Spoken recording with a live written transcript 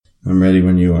I'm ready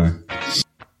when you are.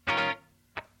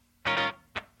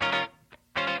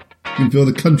 You can feel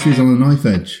the country's on a knife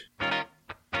edge.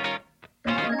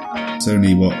 It's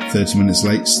only, 30 minutes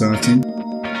late starting?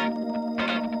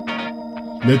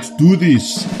 Let's do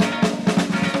this!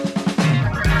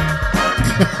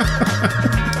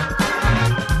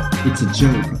 It's a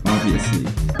joke, obviously.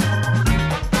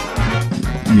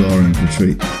 You're in for a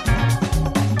treat.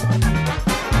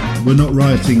 We're not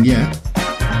rioting yet.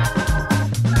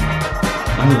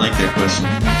 I don't like that question.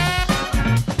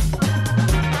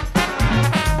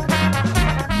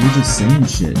 You're just saying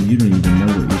shit and you don't even know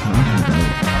what you're talking about.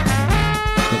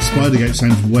 That Spidergate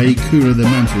sounds way cooler than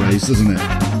Manta Rays, doesn't it?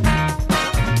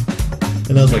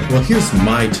 And I was like, well, here's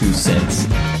my 2 cents.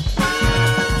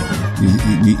 You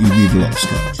need a lot of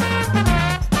scotch.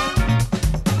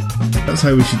 That's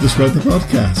how we should describe the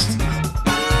podcast.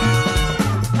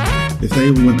 If they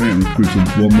all went out and recruited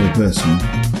one more person,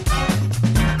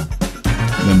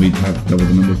 then we'd have double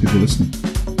the number of people listening.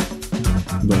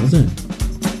 Well then,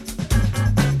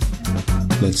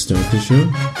 let's start the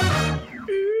show.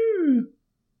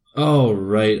 All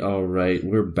right.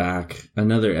 We're back.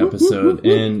 Another episode.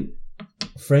 And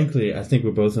frankly, I think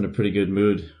we're both in a pretty good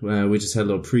mood. We just had a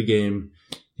little pregame,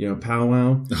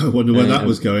 powwow. I wonder where that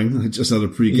was going. I just had a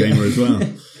pre-gamer as well.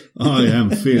 I am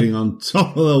feeling on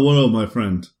top of the world, my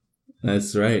friend.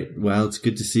 That's right. Well, it's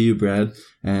good to see you, Brad.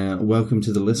 Welcome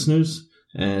to the listeners.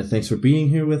 Thanks for being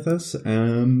here with us.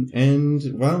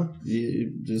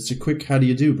 Just a quick how do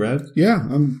you do, Brad? Yeah,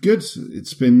 I'm good.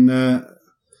 It's been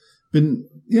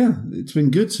it's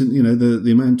been good. Since,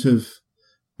 the amount of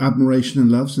admiration and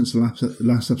love since the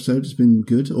last episode has been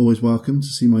good. Always welcome to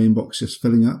see my inbox just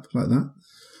filling up like that.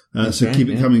 So keep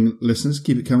it coming, listeners.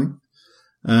 Keep it coming.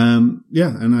 And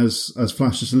as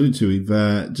Flash just alluded to, we've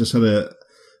just had a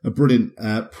brilliant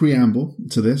preamble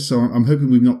to this. So I'm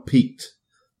hoping we've not peaked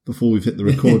before we've hit the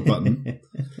record button.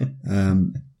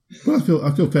 But I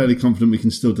feel fairly confident we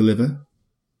can still deliver.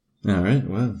 All right.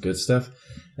 Well, good stuff.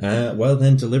 Well,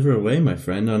 then deliver away, my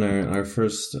friend, on our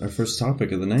first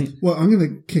topic of the night. Well, I'm going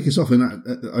to kick us off, and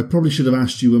I probably should have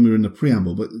asked you when we were in the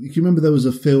preamble, but you remember there was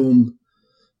a film,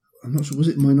 I'm not sure, was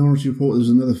it Minority Report? There was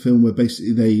another film where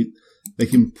basically they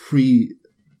can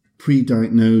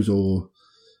pre-diagnose or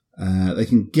they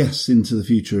can guess into the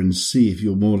future and see if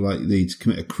you're more likely to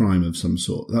commit a crime of some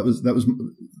sort. That was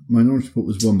Minority Report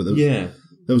was one, but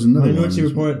there was another Minority one.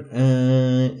 Report.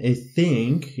 I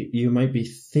think you might be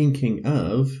thinking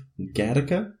of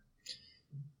Gattaca.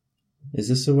 Is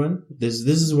this the one? This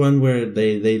is one where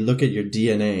they look at your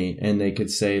DNA and they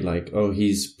could say like, oh,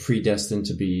 he's predestined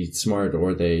to be smart,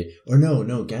 or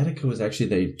no, Gattaca was actually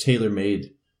they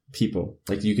tailor-made people.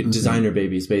 Like you could designer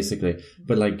babies basically,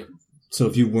 but like. So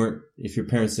if your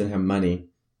parents didn't have money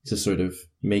to sort of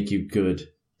make you good,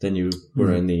 then you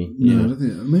were in the, I don't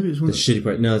think, maybe it's one the shitty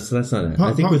part. No, so that's not it.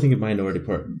 I think we're thinking Minority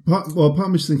Report. Part of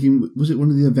me is thinking, was it one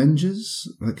of the Avengers,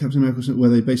 like Captain America, where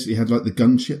they basically had like the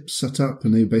gunships set up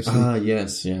and they basically...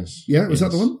 yes. Yeah, was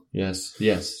that the one? Yes.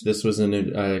 This was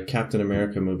a Captain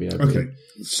America movie, I believe. Okay,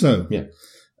 so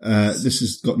this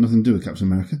has got nothing to do with Captain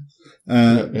America.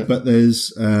 Yeah. But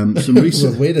there's some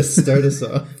research. Way to start us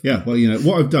off. Yeah, well,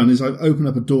 what I've done is I've opened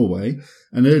up a doorway,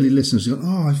 and early listeners have gone,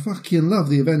 oh, I fucking love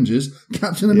the Avengers.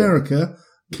 Captain America,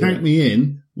 count me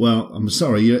in. Well, I'm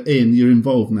sorry, you're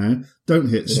involved now. Don't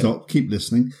hit stop, keep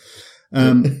listening.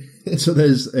 So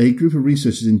there's a group of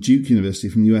researchers in Duke University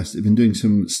from the US that have been doing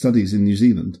some studies in New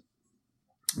Zealand,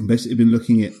 and basically been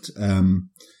looking at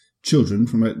children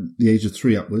from about the age of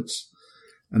 3 upwards.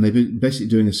 And they've been basically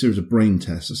doing a series of brain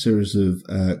tests, a series of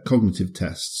cognitive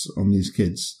tests on these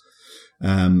kids.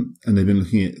 And they've been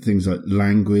looking at things like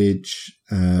language,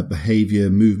 behavior,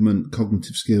 movement,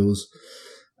 cognitive skills.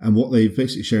 And what they've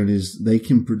basically shown is they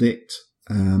can predict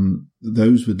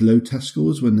those with low test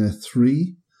scores when they're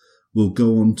 3 will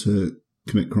go on to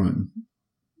commit crime.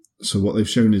 So what they've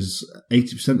shown is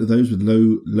 80% of those with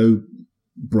low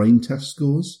brain test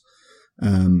scores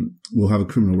will have a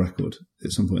criminal record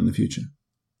at some point in the future.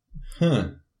 Huh.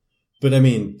 But I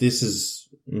mean, this is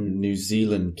New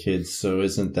Zealand kids, so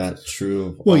isn't that true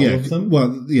of all of them?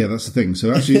 Well, yeah, that's the thing.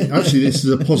 So actually, this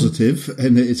is a positive,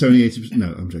 and it's only 80%.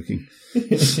 No, I'm joking.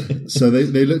 So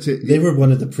they looked at... They were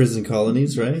one of the prison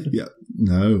colonies, right? Yeah.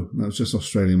 No, that was just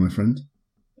Australia, my friend.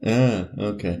 Ah,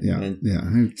 okay. Yeah.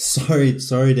 Sorry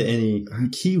to any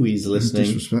Kiwis listening.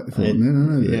 Disrespectful.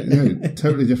 No. Yeah,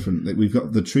 totally different. We've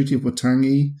got the Treaty of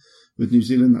Waitangi with New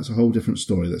Zealand. That's a whole different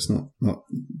story. Let's not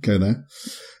go there.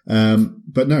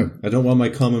 But no. I don't want my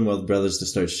Commonwealth brothers to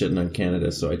start shitting on Canada,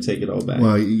 so I take it all back.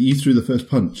 Well, you threw the first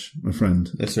punch, my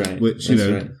friend. That's right. Which,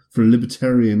 for a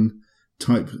libertarian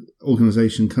type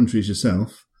organisation, country as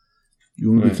yourself,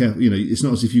 You want to be careful. It's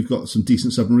not as if you've got some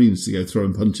decent submarines to go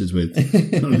throwing punches with.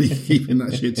 Only keeping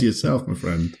that shit to yourself, my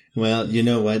friend. Well, you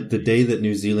know what? The day that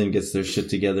New Zealand gets their shit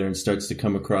together and starts to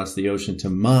come across the ocean to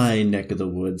my neck of the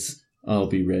woods, I'll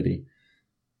be ready.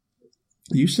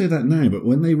 You say that now, but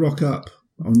when they rock up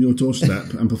on your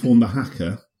doorstep and perform the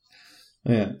haka,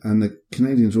 and the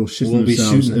Canadians are all shitting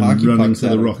themselves and running for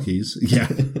the Rockies,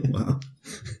 well...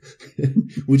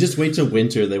 We just wait till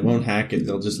winter. They won't hack it.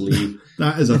 They'll just leave.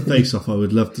 That is a face-off I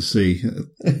would love to see.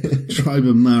 Tribe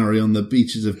of Maori on the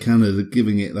beaches of Canada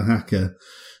giving it the haka.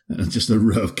 Just a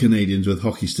row of Canadians with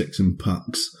hockey sticks and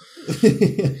pucks.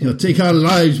 Take our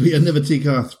lives, we can never take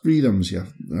our freedoms.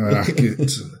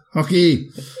 Hockey.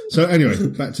 So anyway,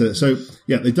 back to... So,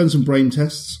 they've done some brain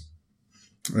tests,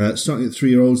 starting at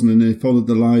 3-year-olds, and then they followed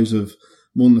the lives of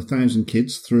more than 1,000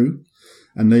 kids through.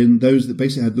 And then those that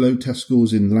basically had low test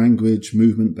scores in language,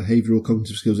 movement, behavioural,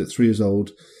 cognitive skills at 3 years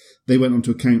old, they went on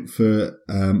to account for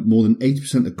more than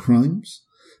 80% of crimes,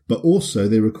 but also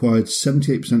they required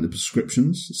 78% of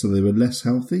prescriptions, so they were less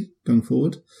healthy going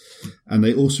forward. And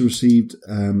they also received,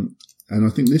 and I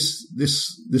think this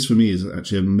for me is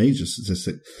actually a major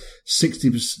statistic,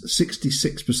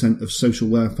 66% of social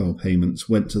welfare payments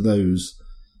went to those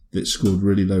that scored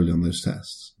really lowly on those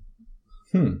tests.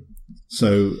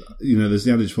 So, there's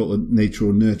the adage for nature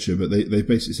or nurture, but they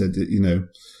basically said that,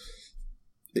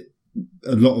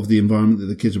 a lot of the environment that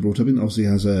the kids are brought up in obviously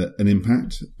has an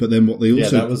impact. But then what they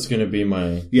also... that was going to be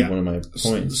one of my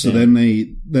points. So then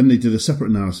they did a separate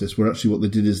analysis where actually what they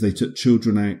did is they took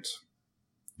children out.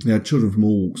 They had children from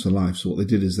all walks of life. So what they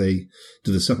did is they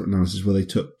did a separate analysis where they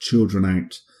took children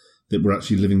out that were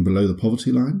actually living below the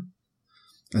poverty line.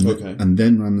 And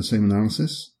then ran the same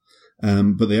analysis.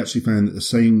 But they actually found that the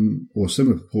same or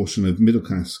similar proportion of middle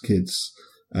class kids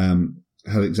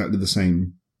had exactly the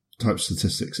same type of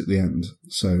statistics at the end.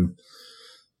 So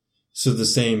the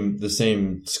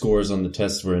same scores on the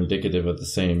tests were indicative of the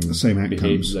same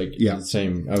outcomes, the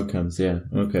same outcomes. Yeah.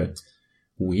 Okay.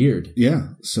 Weird. Yeah.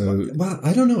 So well,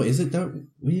 I don't know. Is it that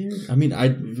weird? I mean,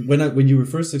 when you were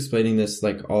first explaining this,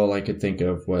 all I could think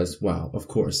of was, wow, of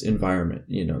course, environment.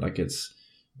 It's.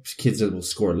 Kids that will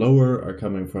score lower are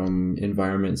coming from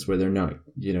environments where they're not,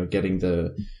 getting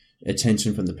the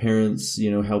attention from the parents,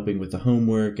 helping with the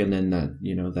homework, and then that,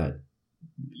 that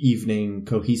evening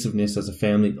cohesiveness as a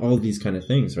family, all these kind of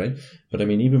things, right? But I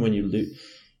mean, even when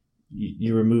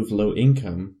you remove low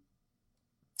income,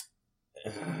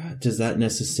 does that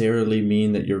necessarily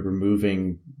mean that you're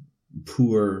removing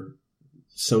poor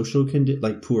social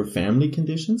poor family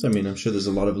conditions? I mean, I'm sure there's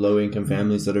a lot of low income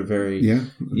families that are very,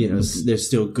 they're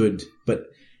still good, but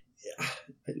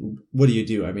what do you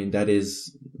do? I mean, that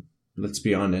is, let's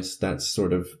be honest, that's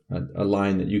sort of a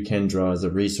line that you can draw as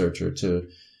a researcher to,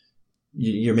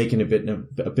 you're making a bit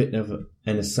of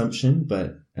an assumption,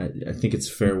 but I think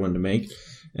it's a fair one to make.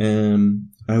 The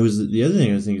other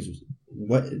thing I was thinking is,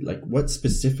 what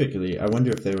specifically, I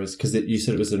wonder if there was, because you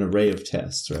said it was an array of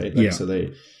tests, right? So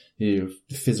they,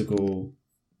 physical,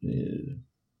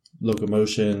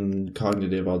 locomotion,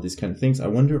 cognitive, all these kind of things. I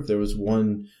wonder if there was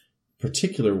one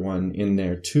particular one in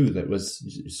there too that was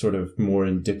sort of more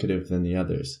indicative than the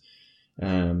others,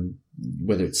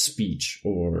 whether it's speech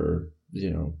or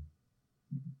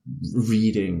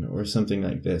reading or something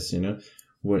like this.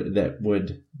 That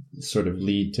would sort of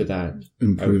lead to that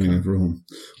improving outcome. Overall.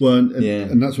 Well,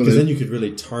 and that's what, because then you could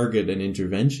really target an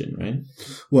intervention, right?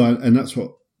 Well, and that's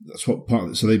what part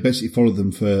of it. So they basically followed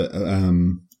them for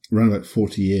around about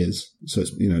 40 years. So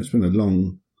it's it's been a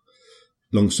long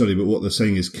study. But what they're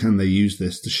saying is, can they use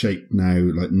this to shape now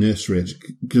nursery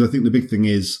education? Because I think the big thing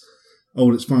is,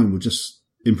 it's fine, we'll just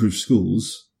improve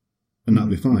schools and that'll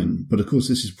be fine. But of course,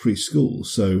 this is preschool.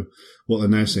 So what they're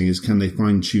now saying is, can they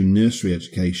fine tune nursery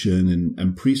education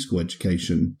and preschool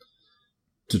education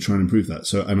to try and improve that?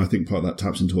 So, and I think part of that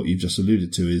taps into what you've just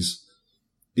alluded to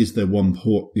is there one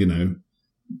port,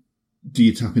 do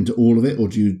you tap into all of it, or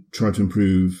do you try to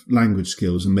improve language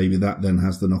skills, and maybe that then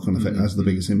has the knock-on effect, has the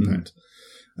biggest impact?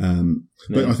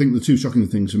 But I think the two shocking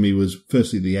things for me was,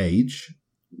 firstly, the age,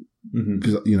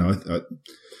 because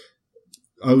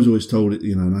I was always told,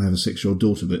 and I have a 6-year-old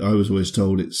daughter, but I was always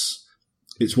told it's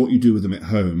what you do with them at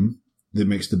home that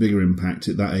makes the bigger impact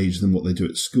at that age than what they do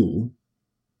at school.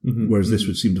 Whereas this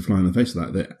would seem to fly in the face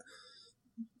of that.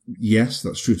 Yes,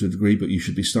 that's true to a degree, but you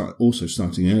should be also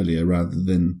starting earlier rather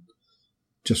than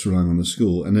just relying on the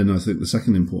school. And then I think the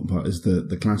second important part is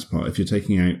the class part. If you're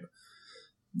taking out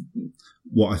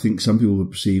what I think some people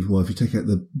would perceive, well, if you take out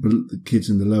the kids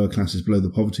in the lower classes below the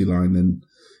poverty line, then,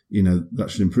 that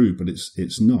should improve, but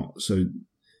it's not. So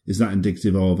is that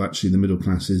indicative of actually the middle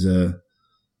classes are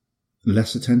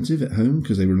less attentive at home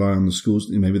because they rely on the schools.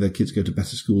 Maybe their kids go to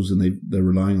better schools and they're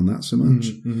relying on that so much.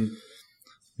 Mm-hmm.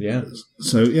 Yeah.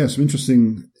 So yeah, some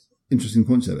interesting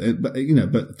points there. But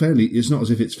but fairly, it's not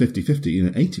as if it's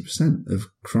 50-50. 80% of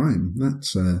crime.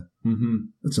 That's a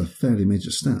fairly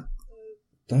major stat.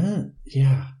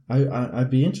 I'd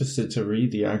be interested to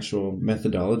read the actual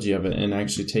methodology of it and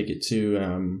actually take it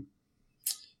to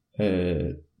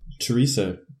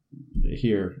Teresa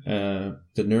here,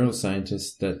 the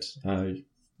neuroscientist that I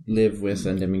live with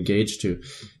and am engaged to,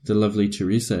 the lovely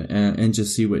Teresa, and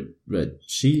just see what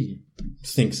she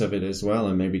thinks of it as well,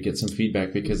 and maybe get some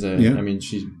feedback because I mean,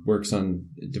 she works on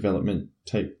development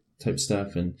type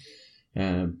stuff and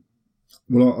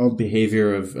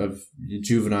behavior of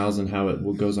juveniles and how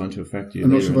it goes on to affect you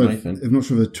later in life. I'm not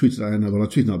sure if I tweeted that. I know, well, I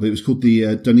tweeted that, but it was called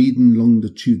the Dunedin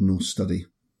Longitudinal Study.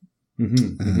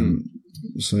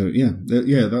 So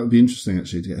that would be interesting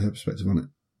actually to get her perspective on it.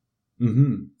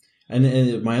 Mm-hmm.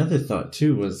 And my other thought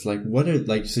too was like, what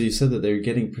are so you said that they're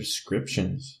getting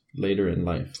prescriptions later in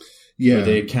life. Yeah,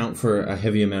 they account for a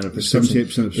heavy amount of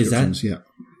prescriptions. 78% of prescriptions.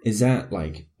 Is that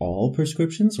like all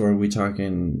prescriptions, or are we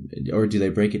talking, or do they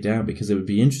break it down? Because it would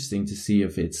be interesting to see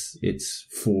if it's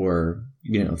for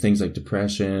things like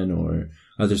depression or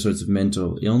other sorts of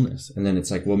mental illness, and then it's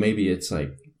like, well, maybe it's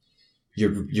like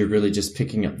you're really just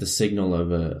picking up the signal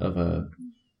of a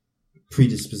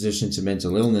predisposition to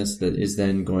mental illness that is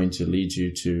then going to lead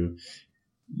you to,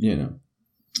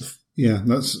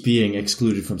 that's being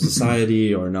excluded from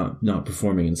society or not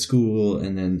performing in school,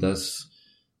 and then thus,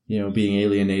 being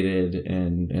alienated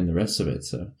and the rest of it.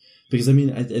 So, because I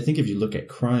mean, I think if you look at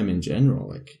crime in general,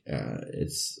 like,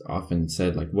 it's often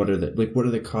said, like, what are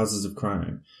the causes of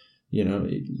crime?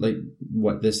 Like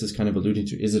what this is kind of alluding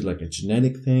to. Is it like a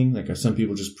genetic thing? Like, are some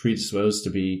people just predisposed to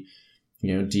be,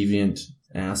 deviant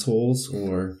assholes,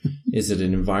 or is it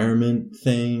an environment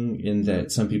thing in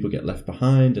that some people get left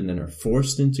behind and then are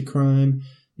forced into crime?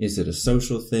 Is it a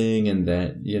social thing in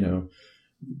that,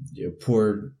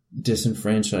 poor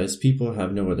disenfranchised people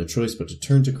have no other choice but to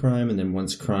turn to crime, and then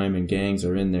once crime and gangs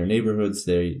are in their neighborhoods,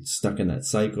 they're stuck in that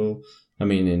cycle? I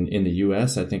mean, in the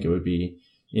US, I think it would be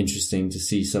interesting to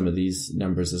see some of these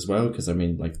numbers as well, because I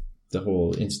mean, like, the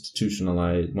whole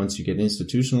once you get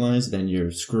institutionalized, then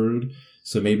you're screwed.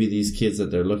 So maybe these kids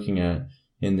that they're looking at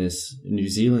in this New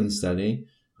Zealand study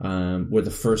were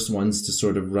the first ones to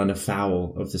sort of run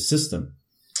afoul of the system.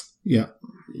 Yeah.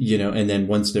 And then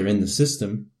once they're in the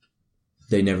system,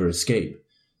 they never escape,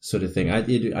 sort of thing. I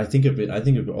think it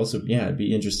would also, it'd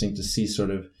be interesting to see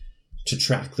sort of, to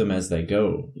track them as they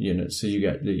go, so you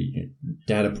got the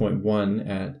data point 1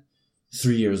 at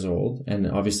 3 years old, and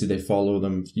obviously they follow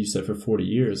them, you said, for 40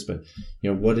 years, but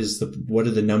what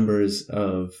are the numbers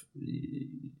of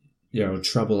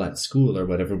trouble at school or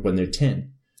whatever when they're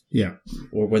 10,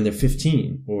 or when they're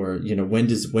 15, or when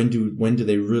do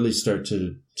they really start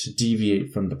to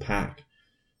deviate from the pack,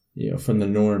 from the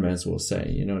norm, as we'll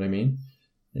say, you know what I mean?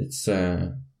 It's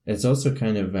also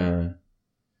kind of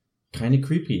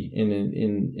creepy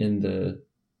in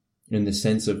the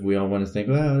sense of, we all want to think,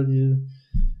 well,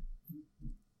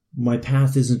 my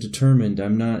path isn't determined.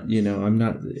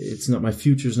 My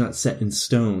future's not set in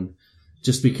stone.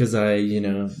 Just because I,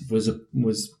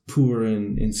 was poor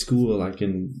in school, I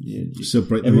can, still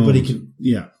break them everybody off. can.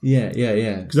 Yeah.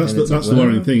 Because that's the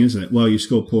worrying thing, isn't it? Well, you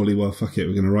scored poorly. Well, fuck it.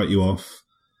 We're going to write you off.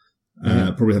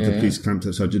 Probably have the police camped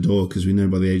outside your door, because we know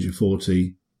by the age of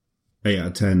 40, 8 out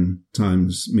of 10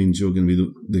 times means you're going to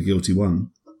be the guilty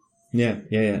one. Yeah.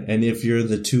 And if you're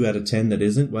the 2 out of 10 that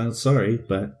isn't, well, sorry,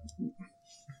 but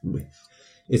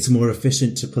it's more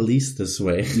efficient to police this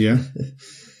way. Yeah.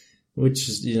 Which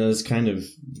is, is kind of,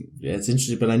 it's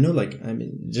interesting. But I know,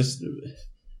 just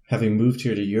having moved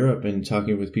here to Europe and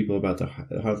talking with people about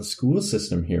how the school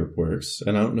system here works,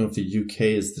 and I don't know if the UK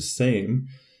is the same,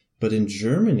 but in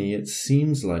Germany, it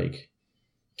seems like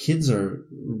kids are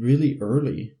really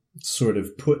early sort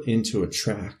of put into a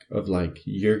track of, like,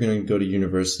 you're going to go to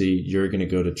university, you're going to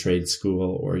go to trade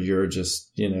school, or you're just,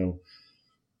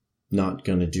 not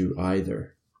going to do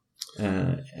either.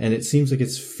 And it seems like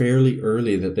it's fairly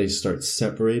early that they start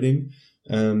separating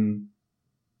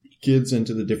kids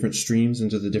into the different streams,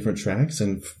 into the different tracks.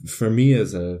 And for me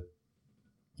as a,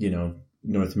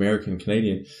 North American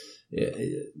Canadian,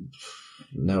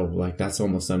 no, like, that's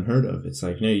almost unheard of. It's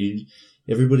like, no,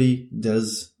 everybody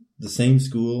does the same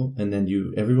school, and then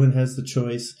everyone has the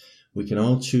choice. We can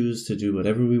all choose to do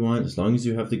whatever we want as long as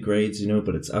you have the grades,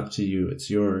 but it's up to you.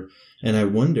 It's and I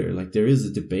wonder, like, there is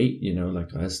a debate,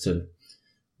 like, as to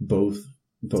both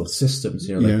systems,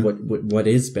 what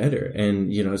is better.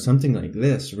 And, something like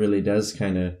this really does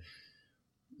kind of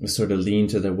sort of lean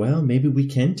to the, well, maybe we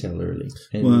can tell early,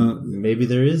 and Well- maybe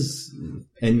there is,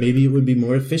 and maybe it would be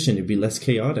more efficient. It'd be less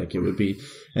chaotic. It would be.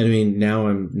 I mean, now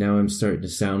I'm starting to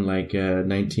sound like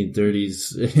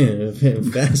 1930s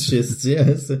fascists.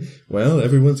 Yes. Well,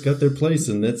 everyone's got their place,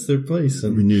 and that's their place.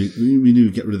 And We knew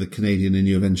we'd get rid of the Canadian in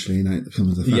you eventually, and out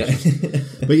comes the fascist. yeah.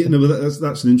 But yeah, no, but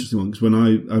that's an interesting one, because when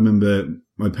I remember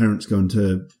my parents going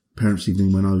to parents'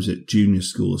 evening when I was at junior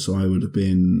school, so I would have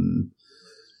been,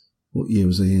 what year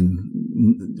was I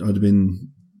in? I'd have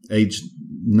been age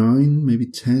 9, maybe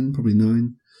 10, probably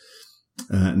 9.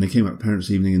 And they came up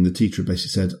parents' evening, and the teacher basically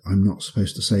said, "I'm not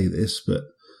supposed to say this, but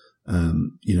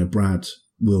Brad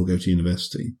will go to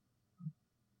university."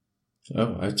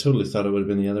 Oh, I totally thought it would have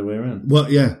been the other way around. Well,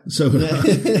 yeah. So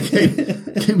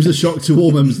it came as a shock to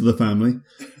all members of the family.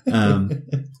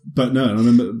 But no, I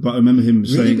remember him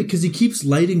Really, saying, because he keeps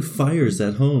lighting fires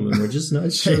at home, and we're just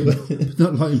not sure.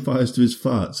 not lighting fires to his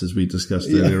farts, as we discussed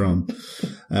earlier on.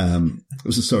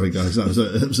 Sorry, guys, that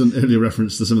was an earlier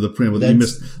reference to some of the preamble that you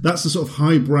missed. That's the sort of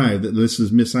highbrow that the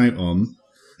listeners miss out on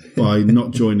by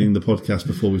not joining the podcast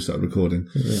before we start recording.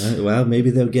 Yeah, well, maybe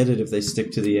they'll get it if they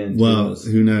stick to the end. Well,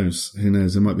 who knows? Who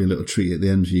knows? There might be a little treat at the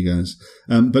end for you guys.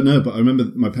 But I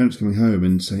remember my parents coming home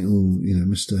and saying, "Oh,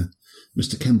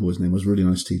 Mr. Kemble, his name was, a really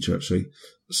nice teacher actually,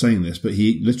 saying this," but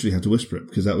he literally had to whisper it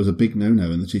because that was a big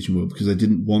no-no in the teaching world, because they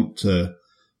didn't want to,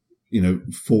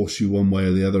 force you one way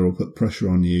or the other or put pressure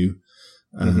on you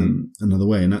another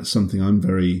way. And that's something I'm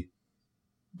very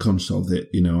conscious of, that,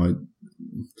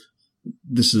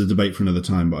 this is a debate for another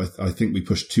time, but I think we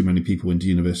push too many people into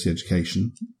university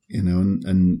education,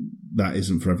 and that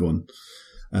isn't for everyone.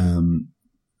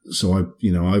 So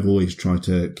I've always tried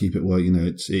to keep it,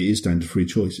 it is down to free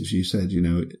choice, as you said.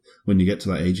 When you get to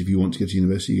that age, if you want to go to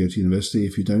university, you go to university.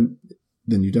 If you don't,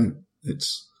 then you don't.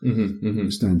 It's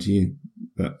it's down to you.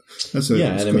 But that's a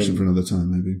discussion for another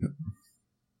time, maybe. But.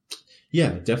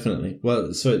 Yeah, definitely.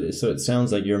 Well, so it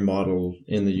sounds like your model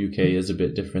in the UK is a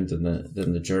bit different than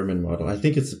the German model. I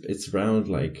think it's around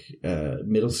like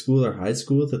middle school or high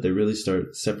school that they really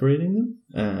start separating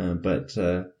them.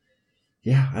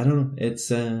 Yeah, I don't know.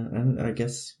 It's I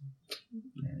guess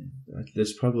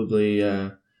there's probably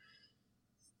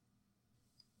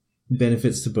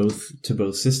benefits to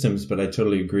both systems, but I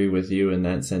totally agree with you in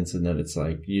that sense, in that it's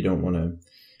like I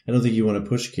don't think you want to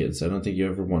push kids. I don't think you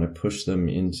ever want to push them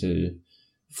into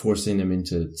forcing them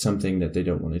into something that they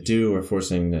don't want to do, or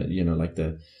forcing that, like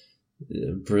the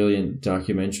brilliant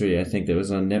documentary I think that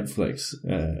was on Netflix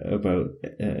about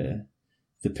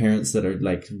the parents that are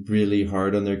like really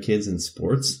hard on their kids in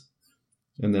sports,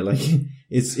 and they're like,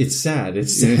 it's sad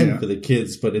for the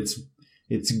kids, but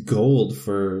it's gold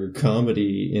for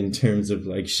comedy in terms of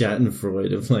like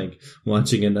Schadenfreude of like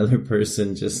watching another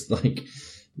person just like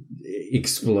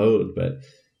explode. But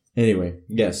anyway,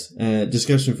 yes,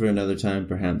 discussion for another time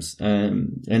perhaps.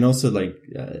 And also like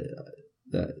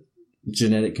the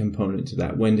genetic component to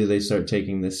that. When do they start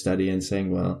taking this study and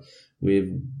saying, well,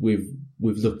 we've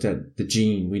looked at the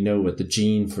gene. We know what the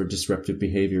gene for disruptive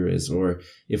behavior is, or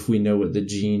if we know what the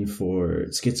gene for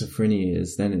schizophrenia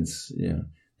is, then it's,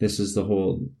 this is the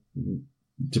whole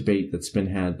debate that's been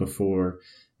had before.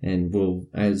 And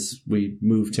as we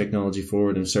move technology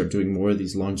forward and start doing more of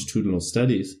these longitudinal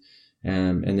studies,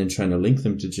 and then trying to link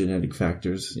them to genetic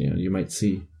factors, you might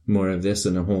see more of this,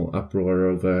 and a whole uproar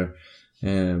over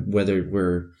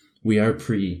whether we are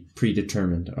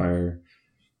predetermined. Our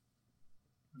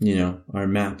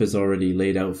map is already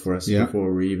laid out for us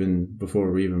before we're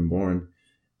even born.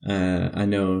 I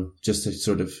know, just to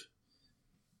sort of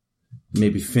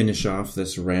maybe finish off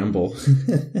this ramble,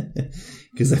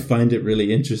 because I find it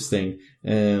really interesting.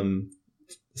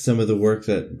 Some of the work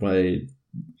that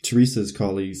Teresa's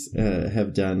colleagues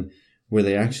have done, where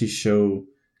they actually show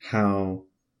how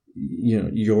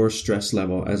your stress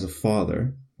level as a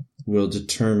father will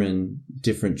determine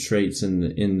different traits in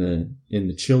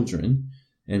the children,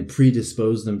 and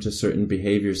predispose them to certain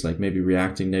behaviors, like maybe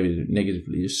reacting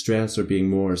negatively to stress, or being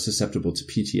more susceptible to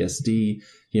PTSD,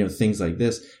 things like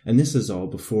this. And this is all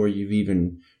before you've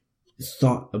even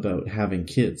thought about having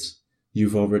kids.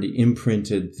 You've already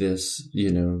imprinted this,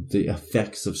 the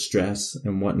effects of stress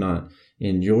and whatnot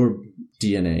in your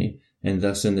DNA, and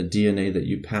thus in the DNA that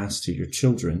you pass to your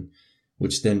children,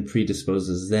 which then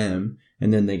predisposes them.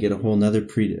 And then they get a whole nother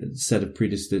set of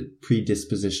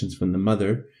predispositions from the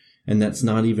mother. And that's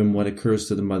not even what occurs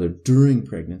to the mother during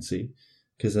pregnancy,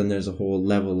 because then there's a whole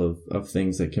level of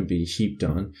things that can be heaped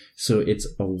on. So it's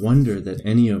a wonder that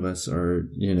any of us are,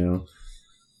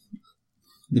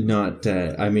 not.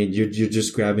 I mean, you're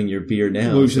just grabbing your beer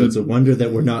now. Well, so it's a wonder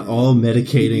that we're not all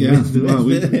medicating. Yeah,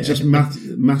 just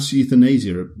mass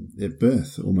euthanasia at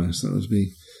birth almost. That would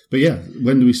be. But yeah,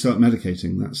 when do we start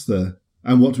medicating?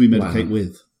 And what do we medicate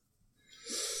with?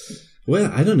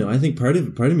 Well, I don't know. I think part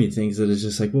of me thinks that it's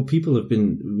just like, well, people have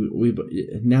been.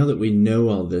 Now that we know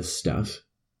all this stuff,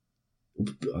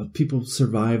 people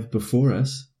survived before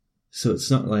us, so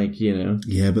it's not like, you know.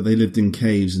 Yeah, but they lived in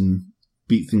caves and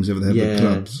beat things over the head with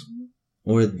clubs.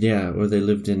 Or they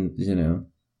lived in, you know,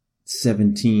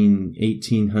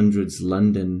 1800s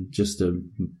London, just a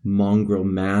mongrel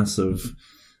mass of,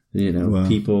 you know,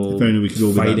 people if only we could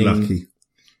all fighting. Be that lucky.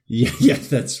 Yeah,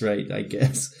 that's right, I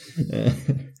guess.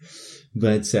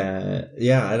 But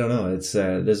I don't know. It's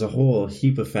there's a whole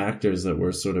heap of factors that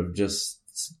we're sort of just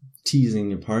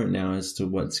teasing apart now as to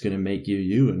what's going to make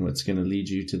you and what's going to lead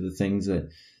you to the things that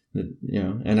you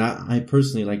know. And I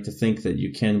personally like to think that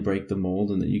you can break the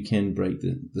mold and that you can break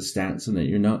the stats and that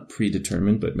you're not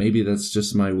predetermined, but maybe that's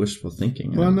just my wishful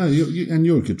thinking. Well, no,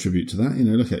 you're a good tribute to that. You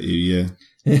know, look at you.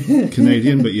 You're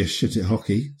Canadian, but you're shit at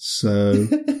hockey. So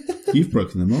you've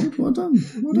broken the mold. Well done.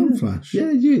 Well done, Flash.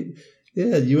 Yeah,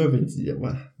 you haven't.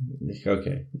 Well,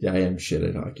 okay. Yeah, I am shit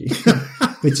at hockey.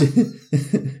 But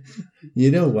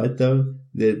you know what, though?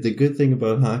 The good thing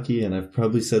about hockey, and I've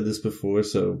probably said this before,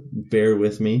 so bear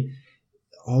with me.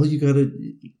 All you gotta,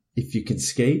 if you can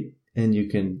skate and you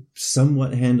can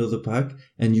somewhat handle the puck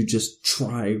and you just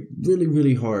try really,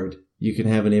 really hard, you can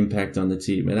have an impact on the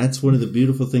team. And that's one of the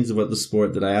beautiful things about the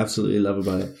sport that I absolutely love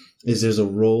about it, is there's a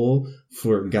role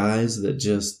for guys that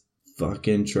just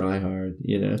fucking try hard,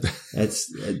 you know. That's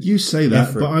you say that,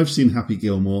 effort. But I've seen Happy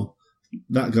Gilmore.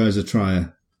 That guy's a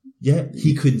trier. Yeah,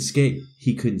 he couldn't skate.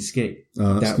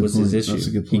 Oh, that was his issue. That's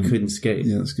a good point. He couldn't skate.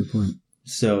 Yeah, that's a good point.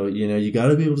 So, you know, you got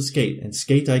to be able to skate, and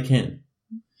skate I can.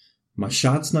 My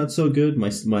shot's not so good. My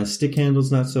stick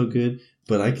handle's not so good,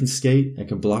 but I can skate. I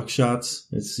can block shots.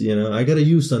 It's, you know, I got a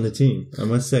use on the team, I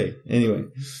must say. Anyway,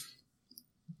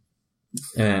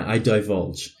 I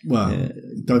divulge. Wow.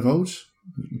 Divulge?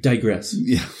 Digress.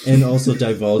 Yeah. And also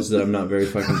divulge that I'm not very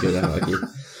fucking good at hockey.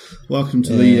 Welcome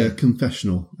to the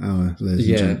confessional hour, ladies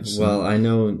and gents. Yeah, well, I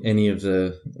know any of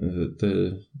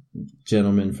the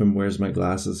gentlemen from Where's My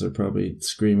Glasses are probably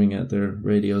screaming at their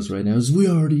radios right now, as we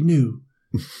already knew.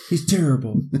 He's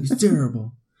terrible. He's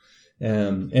terrible.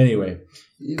 Anyway,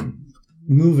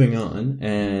 moving on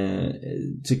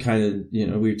to kind of, you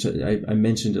know, I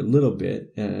mentioned a little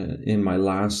bit in my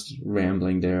last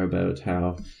rambling there about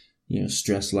how, you know,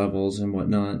 stress levels and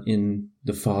whatnot in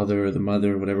the father or the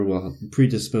mother or whatever will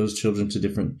predispose children to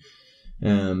different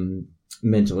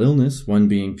mental illness, one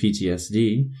being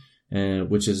PTSD,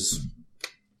 which is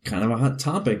kind of a hot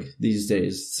topic these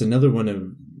days. It's another one of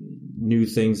new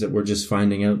things that we're just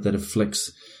finding out that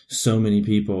afflicts so many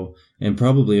people and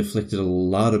probably afflicted a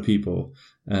lot of people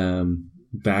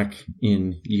back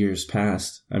in years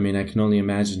past. I mean, I can only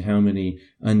imagine how many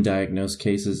undiagnosed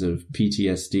cases of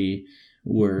PTSD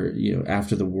were, you know,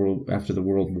 after the world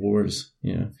wars.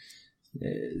 You know,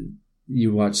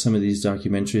 you watch some of these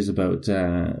documentaries about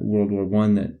World War I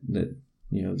that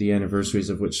you know, the anniversaries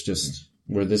of which just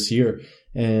were this year,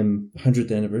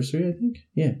 100th anniversary, I think.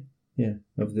 Yeah,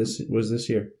 of this was this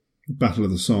year. Battle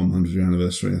of the Somme, 100th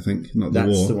anniversary, I think. Not the war.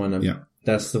 That's the one.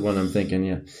 That's the one I'm thinking.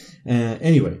 Yeah.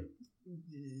 Anyway,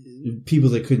 people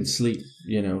that couldn't sleep,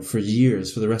 you know, for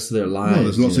years, for the rest of their lives. Well,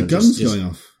 there's lots of guns going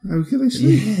off. How can they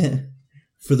sleep? Yeah.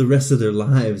 For the rest of their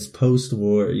lives,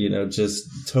 post-war, you know,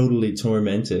 just totally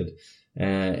tormented,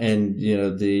 and you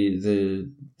know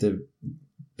the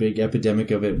big epidemic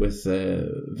of it with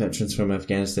veterans from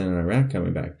Afghanistan and Iraq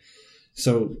coming back.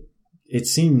 So it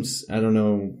seems, I don't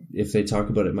know if they talk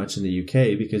about it much in the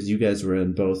UK, because you guys were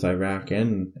in both Iraq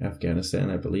and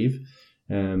Afghanistan, I believe.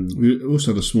 We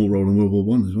also had a small role in World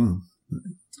War I as well.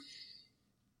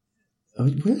 Oh,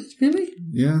 really?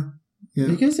 Yeah.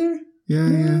 You guys there?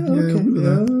 Yeah.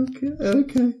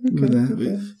 Okay.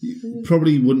 You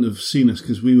probably wouldn't have seen us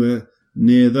because we were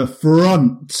near the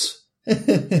front.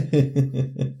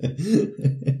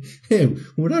 Hey,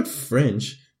 we're not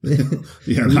French. Yeah,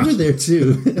 we were there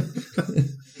too.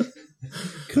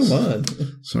 Come on.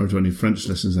 Sorry to any French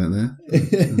listeners out there.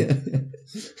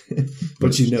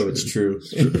 But you know it's true.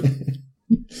 It's true.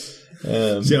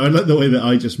 See, I like the way that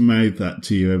I just mouthed that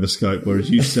to you over Skype, whereas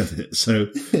you said it. So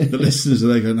the listeners are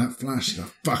there going, that Flash,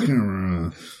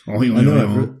 fucking. I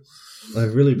know.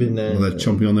 I've really been there. Well, they're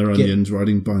chomping on their onions,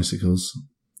 riding bicycles.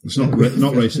 It's not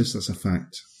racist. That's a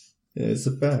fact. Yeah, it's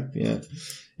a fact. Yeah.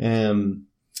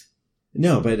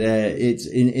 No, but it's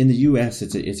in the US.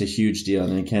 It's a huge deal,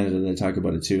 and in Canada they talk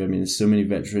about it too. I mean, so many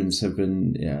veterans have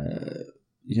been,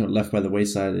 left by the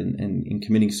wayside and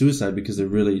committing suicide because they're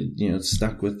really,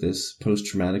 stuck with this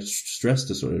post-traumatic stress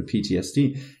disorder,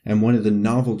 PTSD. And one of the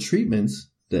novel treatments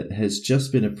that has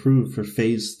just been approved for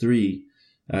phase 3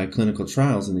 clinical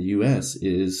trials in the US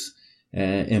is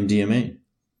MDMA.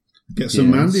 Get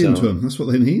some Mandy into them. That's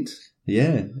what they need.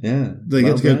 Yeah, yeah. They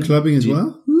get to go clubbing as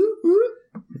well?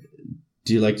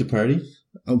 Do you like to party?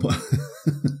 Oh,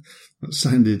 that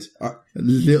sounded a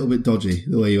little bit dodgy,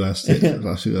 the way you asked it.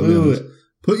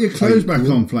 Put your clothes back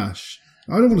on, Flash.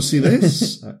 I don't want to see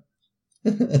this.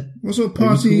 What sort of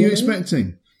party are you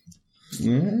expecting?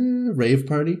 Rave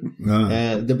party.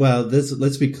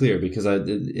 Let's be clear, because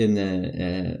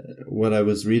what I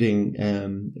was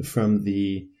reading from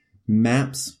the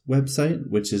MAPS website,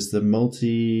 which is the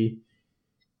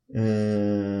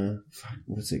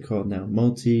what's it called now?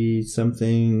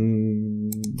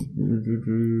 Multi-something.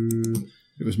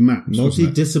 It was MAPS.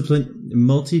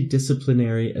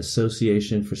 Multidisciplinary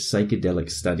Association for Psychedelic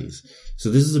Studies. So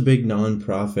this is a big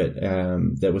nonprofit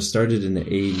that was started in the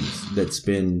 80s that's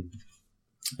been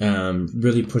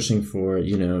really pushing for,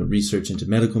 research into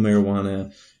medical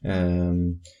marijuana.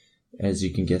 As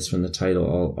you can guess from the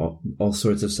title, all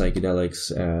sorts of psychedelics,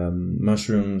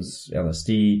 mushrooms,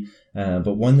 LSD,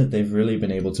 but one that they've really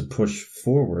been able to push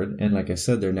forward, and like I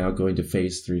said, they're now going to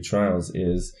phase 3 trials,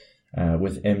 is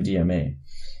with MDMA.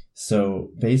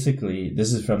 So basically,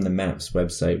 this is from the MAPS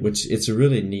website, which it's a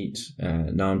really neat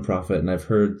nonprofit, and I've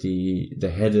heard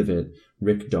the head of it,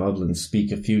 Rick Doblin,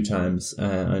 speak a few times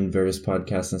on various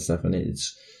podcasts and stuff, and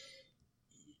it's...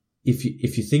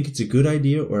 If you think it's a good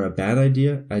idea or a bad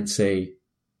idea, I'd say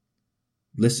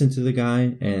listen to the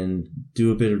guy and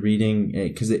do a bit of reading,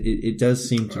 because it does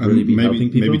seem to really be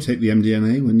helping people. Maybe take the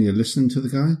MDMA when you're listening to the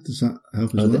guy. Does that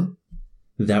help as well?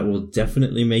 That will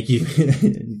definitely make you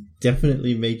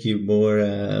more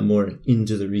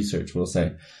into the research, we'll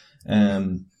say.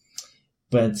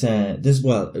 But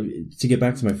to get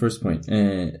back to my first point,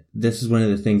 this is one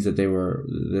of the things that they were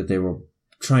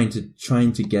trying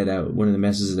to get out. One of the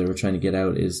messages they were trying to get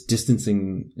out is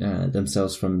distancing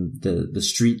themselves from the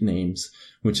street names,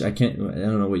 which I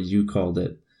don't know what you called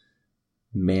it.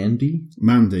 Mandy,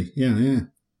 yeah.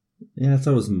 I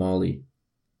thought it was Molly.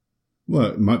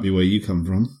 Well, it might be where you come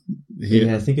from. Here.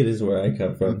 Yeah, I think it is where I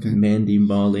come from. Okay. Mandy,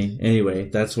 Molly. Anyway,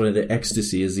 that's one of the...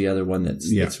 Ecstasy is the other one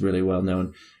that's really well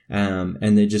known.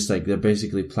 And they're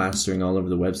basically plastering all over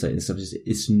the website and stuff.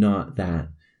 It's not that.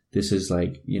 This is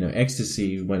like,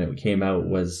 ecstasy, when it came out,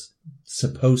 was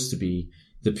supposed to be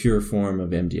the pure form of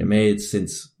MDMA.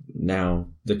 Since now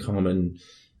the common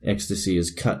ecstasy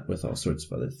is cut with all sorts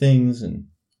of other things and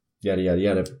yada, yada,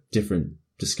 yada, different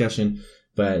discussion.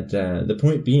 But the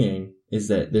point being is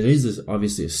that there is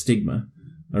obviously a stigma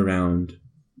around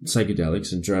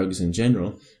psychedelics and drugs in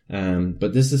general.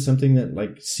 But this is something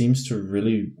that seems to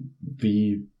really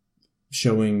be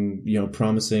showing,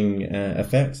 promising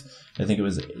effects. I think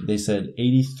they said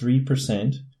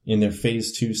 83% in their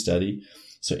phase 2 study.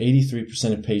 So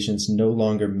 83% of patients no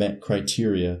longer met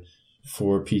criteria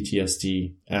for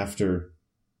PTSD after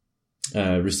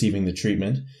receiving the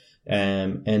treatment.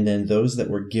 And then those that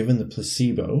were given the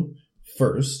placebo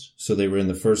first, so they were in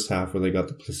the first half where they got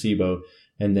the placebo,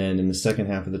 and then in the second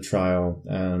half of the trial,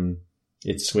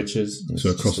 it switches. So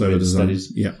a crossover design.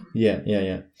 Yeah.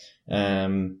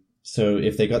 So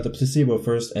if they got the placebo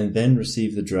first and then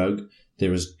received the drug,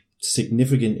 there was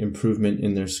significant improvement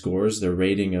in their scores, their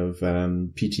rating of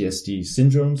PTSD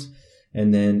syndromes.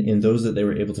 And then in those that they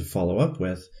were able to follow up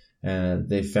with,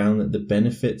 they found that the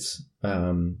benefits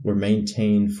were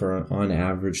maintained for on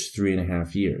average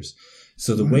 3.5 years.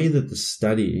 So the way that the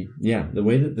study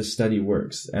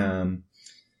works,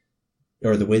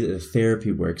 or the way that the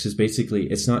therapy works, is basically,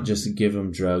 it's not just give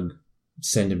them drug,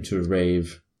 send them to a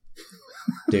rave,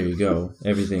 there you go,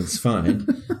 everything's fine.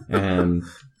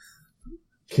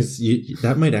 Because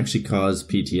that might actually cause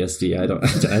PTSD. I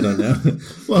don't know.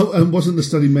 Well, wasn't the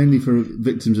study mainly for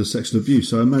victims of sexual abuse?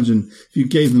 So I imagine if you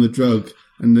gave them a drug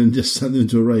and then just sent them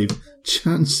to a rave,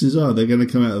 chances are they're going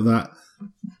to come out of that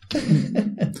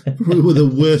probably with a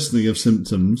worsening of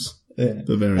symptoms. Yeah.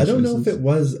 I don't know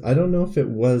if it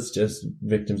was just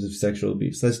victims of sexual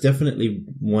abuse. That's definitely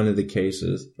one of the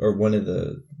cases, or one of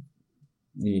the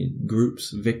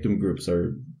groups, victim groups,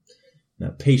 or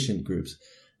patient groups.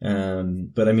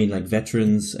 But I mean, like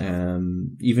veterans,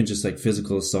 even just like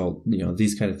physical assault,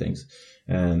 these kind of things,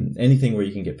 anything where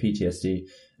you can get PTSD.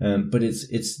 But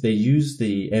they use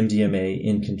the MDMA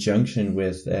in conjunction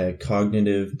with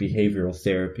cognitive behavioral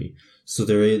therapy. So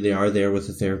they are there with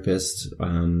a therapist.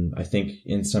 I think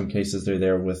in some cases they're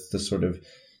there with the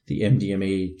the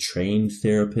MDMA trained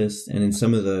therapists. And in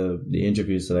some of the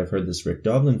interviews that I've heard this Rick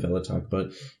Doblin fellow talk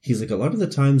about, he's like, a lot of the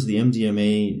times the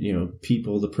MDMA,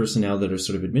 people, the personnel that are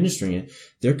sort of administering it,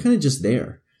 they're kind of just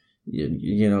there.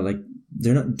 Like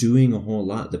they're not doing a whole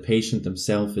lot. The patient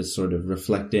themselves is sort of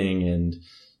reflecting and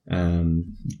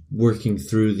working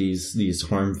through these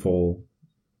harmful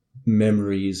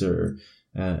memories or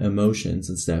emotions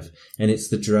and stuff. And it's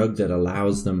the drug that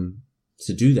allows them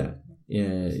to do that.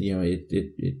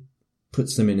 It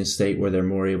puts them in a state where they're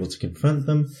more able to confront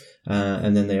them.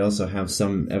 And then they also have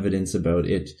some evidence about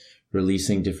it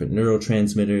releasing different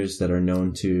neurotransmitters that are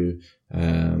known to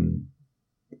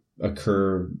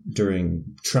occur during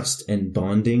trust and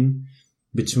bonding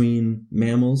between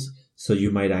mammals. So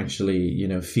you might actually,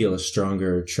 feel a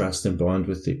stronger trust and bond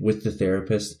with the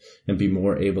therapist and be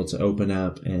more able to open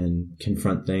up and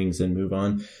confront things and move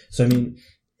on. So, I mean,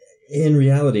 in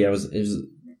reality, I was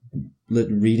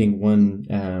reading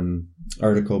one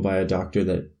article by a doctor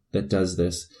that does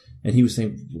this, and he was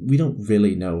saying, we don't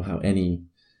really know how any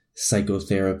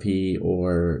psychotherapy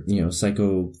or,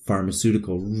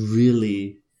 psychopharmaceutical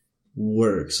really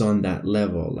works on that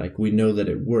level. Like, we know that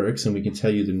it works and we can tell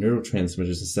you the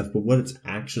neurotransmitters and stuff, but what it's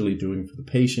actually doing for the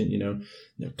patient,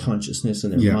 their consciousness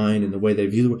and their mind and the way they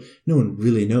view the world, no one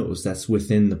really knows. That's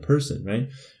within the person, right?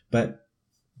 But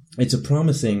it's a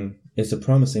promising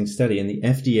study, and the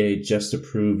FDA just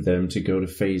approved them to go to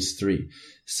phase 3.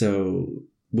 So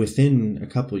within a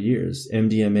couple of years,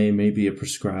 MDMA may be a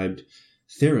prescribed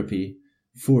therapy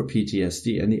for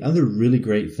PTSD. And the other really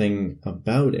great thing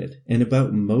about it, and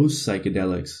about most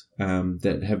psychedelics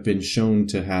that have been shown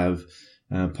to have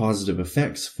positive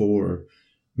effects for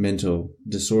mental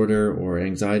disorder or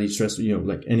anxiety, stress,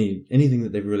 like anything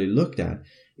that they've really looked at,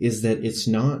 is that it's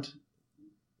not,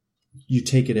 you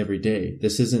take it every day.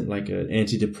 This isn't like an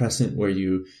antidepressant where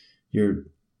you're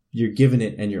given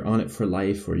it and you're on it for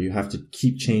life, or you have to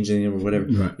keep changing it or whatever.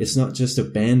 Right. It's not just a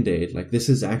Band-Aid. Like, this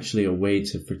is actually a way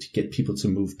to get people to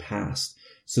move past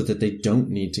so that they don't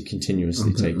need to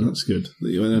continuously take it. That's good.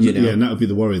 And that would be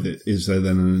the worry, that is there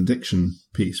then an addiction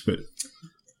piece, but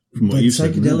from what you've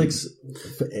psychedelics,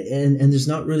 and there's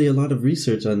not really a lot of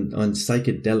research on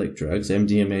psychedelic drugs.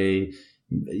 MDMA,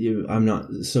 I'm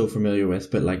not so familiar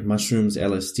with, but like mushrooms,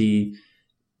 LSD,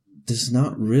 there's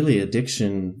not really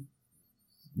addiction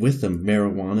with them.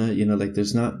 Marijuana, like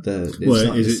there's not the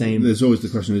same. There's always the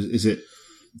question: is it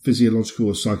physiological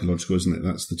or psychological? Isn't it?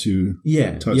 That's the two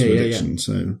types of addiction.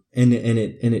 So and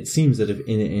it seems that if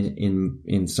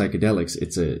in psychedelics,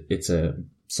 it's a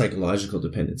psychological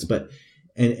dependence. But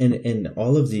and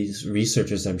all of these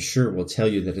researchers, I'm sure, will tell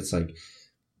you that it's like,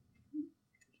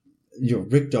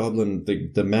 Rick Doblin,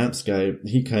 the MAPS guy,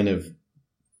 he kind of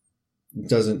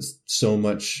doesn't so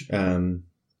much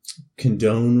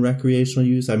condone recreational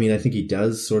use. I mean, I think he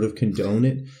does sort of condone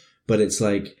it, but it's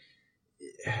like,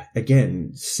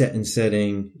 again,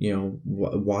 setting,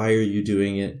 why are you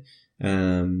doing it?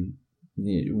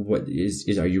 What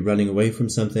are you running away from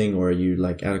something, or are you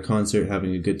like at a concert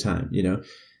having a good time,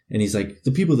 And he's like,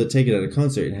 the people that take it at a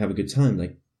concert and have a good time,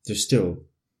 like, they're still,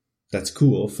 that's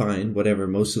cool, fine, whatever.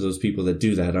 Most of those people that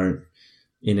do that aren't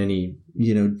in any,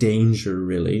 danger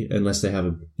really, unless they have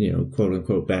a, quote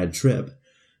unquote bad trip.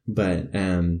 But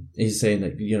he's saying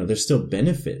that, there's still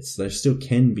benefits. There still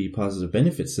can be positive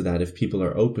benefits to that if people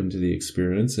are open to the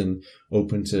experience and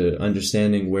open to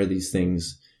understanding where these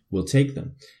things will take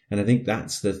them. And I think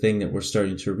that's the thing that we're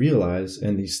starting to realize,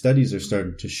 and these studies are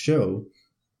starting to show,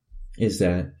 is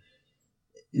that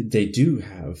they do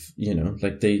have,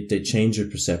 like they change your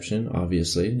perception.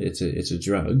 Obviously, it's a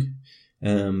drug,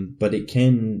 but it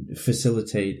can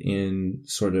facilitate in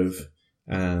sort of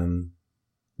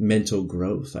mental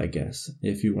growth, I guess,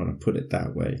 if you want to put it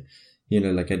that way.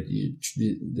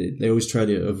 They always try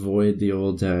to avoid the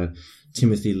old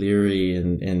Timothy Leary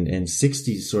and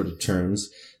 60s sort of terms,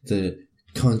 the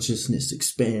consciousness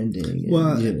expanding.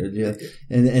 Well, and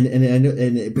I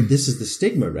know, but this is the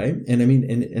stigma, right? And I mean,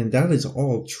 and that is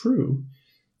all true,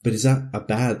 but is that a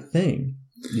bad thing?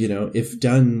 If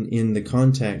done in the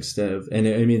context of, and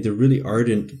I mean, the really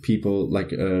ardent people,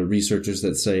 like researchers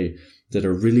that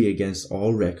are really against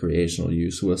all recreational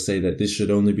use, will say that this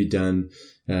should only be done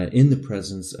in the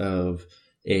presence of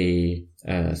a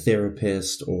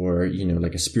therapist, or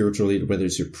like a spiritual leader, whether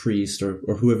it's your priest or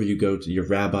whoever you go to, your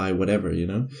rabbi, whatever,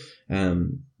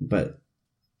 but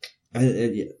I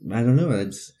don't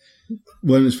know.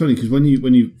 Well, it's funny because when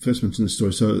you first mentioned the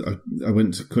story, so I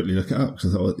went to quickly look it up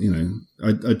because I thought,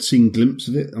 I'd seen glimpses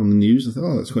of it on the news. I thought,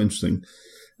 oh, that's quite interesting.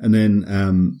 And then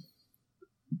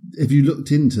have you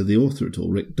looked into the author at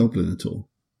all, Rick Doblin, at all?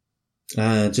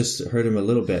 Just heard him a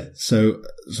little bit. So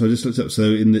I just looked up. So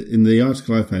in the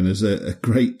article I found, there's a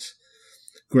great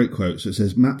quote. So it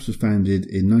says, MAPS was founded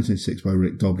in 1986 by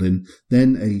Rick Doblin,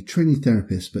 then a trainee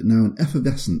therapist, but now an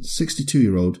effervescent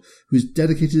 62-year-old who has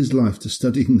dedicated his life to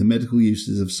studying the medical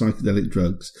uses of psychedelic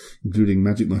drugs, including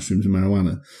magic mushrooms and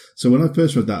marijuana. So when I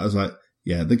first read that, I was like,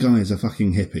 yeah, the guy is a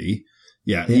fucking hippie.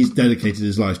 Yeah, he's dedicated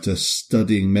his life to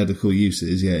studying medical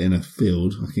uses, in a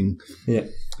field, fucking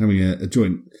having a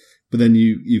joint. But then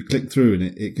you click through and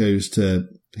it goes to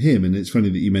him, and it's funny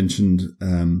that you mentioned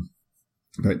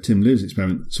about Tim Leary's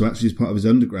experiment. So actually, as part of his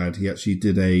undergrad, he actually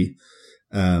did a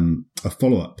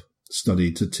follow-up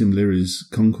study to Tim Leary's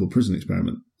Concord prison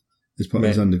experiment as part of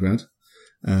his undergrad.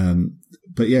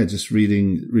 But yeah, just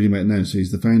reading about it now. So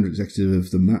he's the founder executive of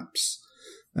the MAPS.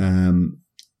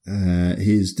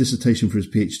 His dissertation for his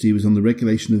PhD was on the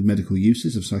regulation of medical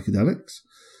uses of psychedelics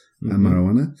and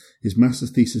marijuana. His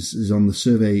master's thesis is on the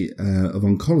survey of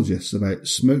oncologists about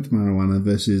smoked marijuana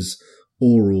versus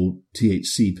oral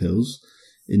THC pills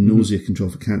in nausea control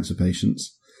for cancer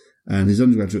patients. And his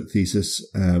undergraduate thesis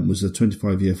was a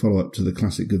 25-year follow-up to the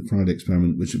classic Good Friday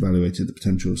experiment, which evaluated the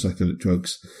potential of psychedelic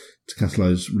drugs to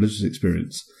catalyze religious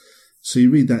experience. So you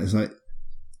read that, it's like,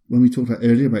 when we talked about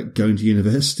earlier about going to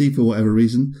university for whatever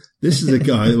reason, this is a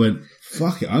guy that went,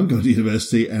 fuck it, I'm going to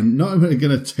university and not only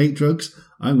going to take drugs,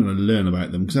 I'm going to learn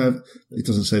about them. Because it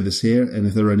doesn't say this here, and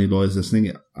if there are any lawyers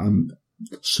listening, I'm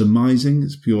surmising,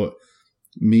 it's pure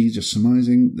me just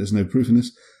surmising, there's no proof in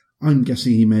this. I'm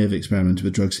guessing he may have experimented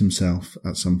with drugs himself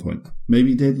at some point. Maybe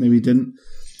he did, maybe he didn't.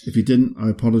 If he didn't, I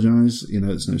apologise.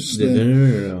 It's no slur.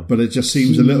 No. But it just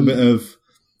seems a little bit of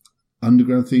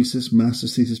undergrad thesis,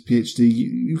 master's thesis, PhD.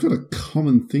 You've got a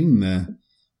common theme there,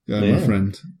 my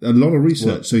friend. A lot of research.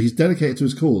 Well, so he's dedicated to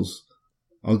his cause.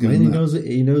 I'll give him that.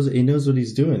 He knows what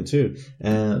he's doing too.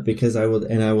 Because I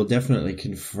will definitely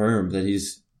confirm that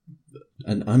he's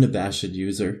an unabashed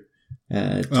user.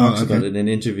 Talks about it in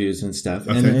interviews and stuff.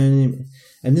 Okay.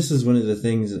 And this is one of the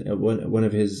things, one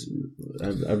of his,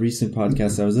 a recent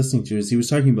podcast I was listening to, is he was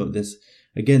talking about this,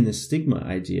 again, this stigma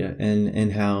idea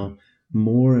and how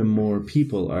more and more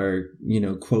people are,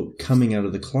 quote, coming out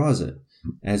of the closet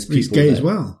as people. He's gay as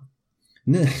well.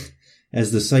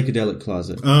 As the psychedelic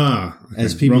closet. Okay.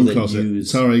 As people Wrong that closet. use.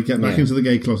 Sorry, get back into the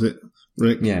gay closet,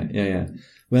 Rick. Yeah.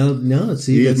 Well, no.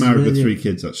 See, he is married with 3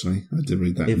 kids. Actually, I did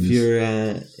read that.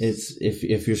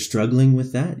 If you're struggling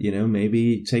with that,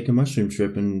 maybe take a mushroom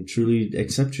trip and truly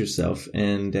accept yourself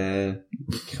and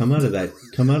come out of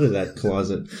that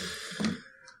closet.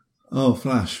 Oh,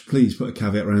 Flash! Please put a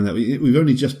caveat around that. We've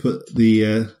only just put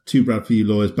the 2 Brad for You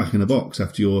lawyers back in a box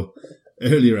after your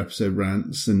earlier episode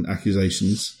rants and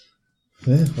accusations.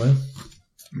 Yeah, well.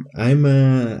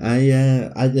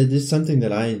 It is something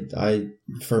that I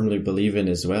firmly believe in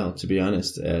as well, to be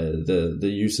honest. The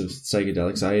use of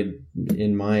psychedelics. I,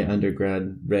 in my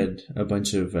undergrad, read a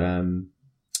bunch of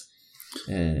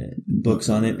books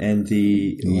on it, and of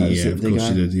course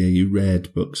you did. Yeah, you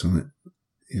read books on it.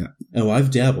 Yeah. Oh,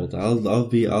 I've dabbled.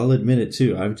 I'll admit it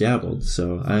too. I've dabbled,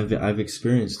 so I've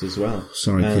experienced as well.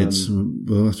 Sorry, kids.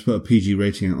 We'll have to put a PG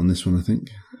rating out on this one, I think.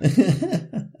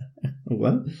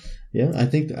 Well, yeah, I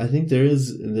think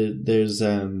there's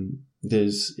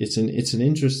it's an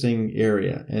interesting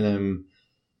area, and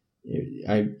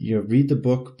read the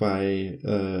book by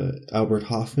Albert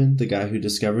Hoffman, the guy who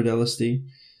discovered LSD.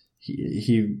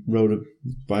 He wrote a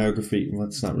biography. Well,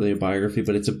 it's not really a biography,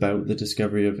 but it's about the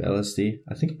discovery of LSD.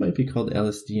 I think it might be called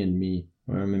LSD and Me,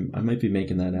 or I might be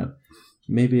making that up.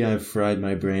 Maybe I've fried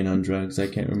my brain on drugs. I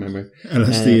can't remember.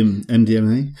 LSD and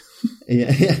MDMA?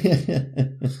 Yeah.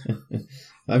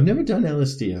 I've never done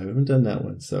LSD. I haven't done that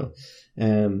one. So,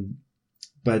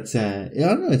 but I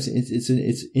don't know.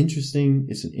 It's interesting.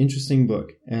 It's an interesting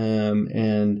book.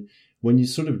 And when you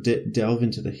sort of delve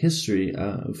into the history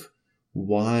of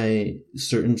why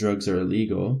certain drugs are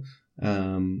illegal,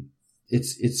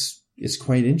 it's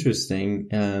quite interesting,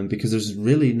 because there's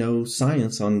really no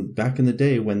science on back in the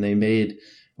day when they made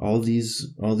all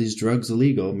these drugs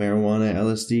illegal, marijuana,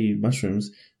 LSD, mushrooms.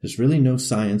 There's really no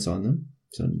science on them.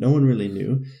 So no one really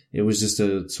knew. It was just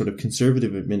a sort of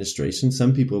conservative administration.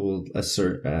 Some people will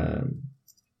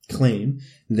claim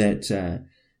that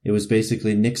it was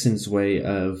basically Nixon's way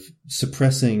of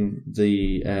suppressing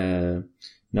the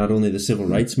not only the civil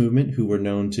rights movement, who were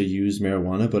known to use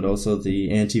marijuana, but also the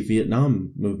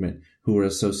anti-Vietnam movement, who were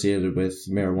associated with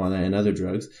marijuana and other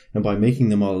drugs. And by making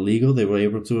them all illegal, they were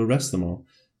able to arrest them all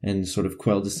and sort of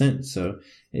quell dissent. So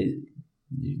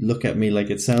you look at me like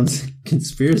it sounds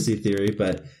conspiracy theory,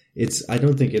 but I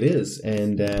don't think it is.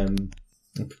 And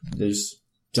there's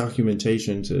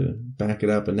documentation to back it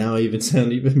up, and now I even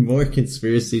sound even more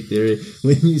conspiracy theory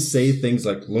when you say things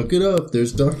like, look it up,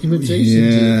 there's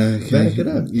documentation to back it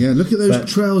up. Yeah, look at those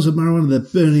trails of marijuana, they're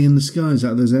burning in the skies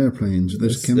out of those airplanes,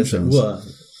 those chemtrails. Well,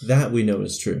 that we know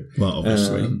is true. Well,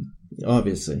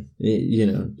 obviously.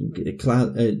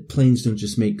 Planes don't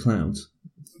just make clouds.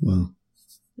 Well,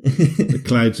 the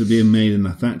clouds are being made in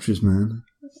the factories, man.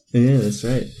 Yeah, that's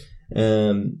right.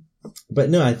 But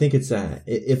no, I think it's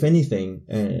if anything,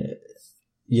 and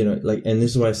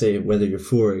this is why I say whether you're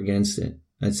for or against it,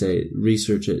 I'd say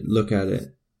research it, look at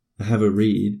it, have a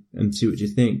read, and see what you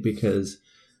think. Because,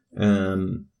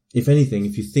 if anything,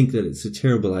 if you think that it's a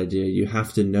terrible idea, we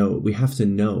have to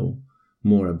know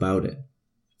more about it.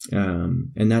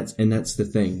 And that's the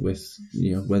thing with,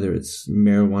 whether it's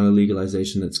marijuana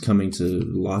legalization that's coming to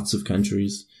lots of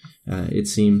countries. It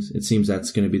seems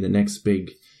that's going to be the next big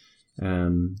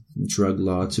drug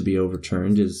law to be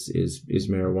overturned is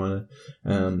marijuana.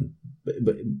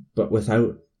 But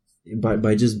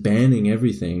by just banning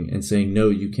everything and saying, no,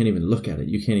 you can't even look at it,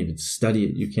 you can't even study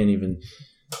it, you can't even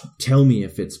tell me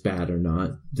if it's bad or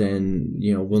not, then,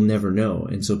 we'll never know.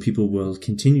 And so people will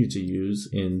continue to use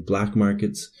in black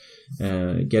markets,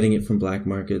 getting it from black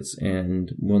markets,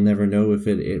 and we'll never know if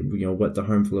it what the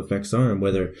harmful effects are and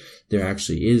whether there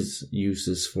actually is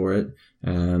uses for it,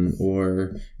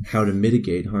 or how to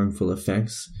mitigate harmful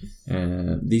effects,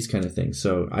 these kind of things.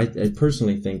 So I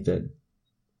personally think that,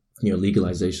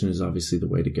 legalization is obviously the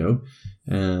way to go.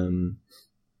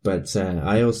 But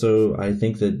I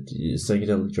think that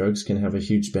psychedelic drugs can have a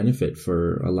huge benefit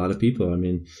for a lot of people. I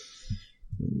mean,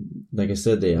 like I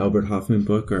said, the Albert Hoffman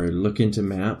book, or look into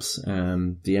MAPS,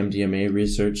 the MDMA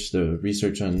research, the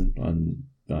research on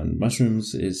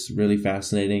mushrooms is really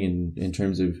fascinating in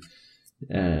terms of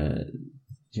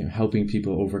helping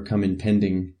people overcome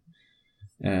impending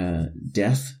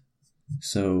death.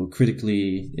 So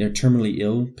terminally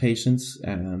ill patients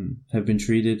have been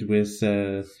treated with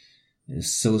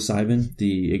psilocybin,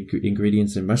 the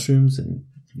ingredients in mushrooms, and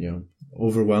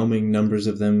overwhelming numbers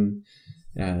of them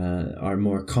are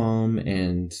more calm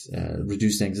and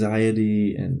reduce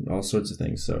anxiety and all sorts of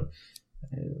things. So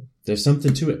there's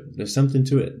something to it.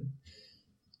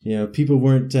 People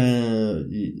weren't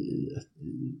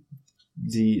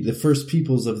the first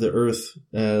peoples of the earth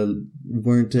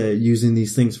weren't using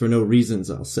these things for no reasons,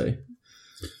 I'll say.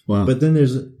 Wow. But then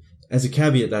there's, as a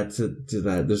caveat to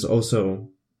that, there's also,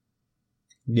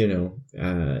 I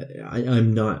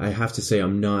have to say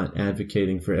I'm not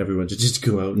advocating for everyone to just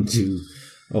go out and do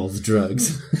all the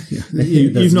drugs.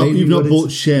 You've not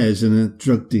bought shares in a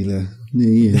drug dealer near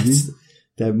you, have you?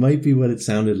 That might be what it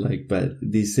sounded like, but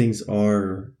these things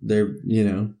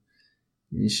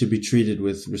you should be treated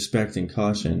with respect and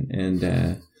caution. And,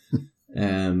 I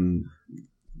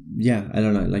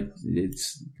don't know, like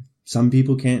some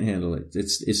people can't handle it.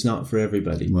 It's not for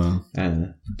everybody. Wow.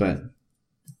 But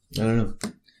I don't know.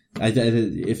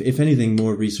 If anything,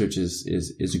 more research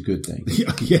is a good thing.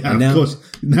 Yeah, of course.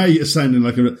 Now you're sounding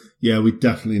like we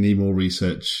definitely need more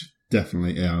research.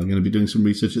 Definitely. Yeah, I'm going to be doing some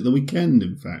research at the weekend,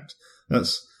 in fact.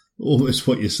 That's almost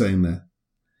what you're saying there.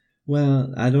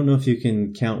 Well, I don't know if you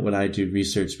can count what I do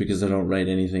research because I don't write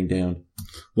anything down.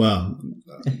 Well,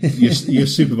 your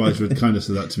supervisor would kind of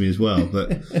say that to me as well.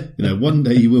 But, one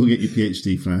day you will get your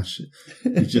PhD, Flash.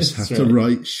 You just have to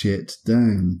write shit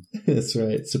down. That's right.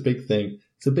 It's a big thing.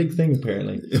 It's a big thing,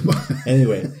 apparently.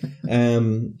 Anyway,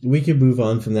 we can move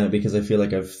on from that because I feel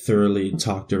like I've thoroughly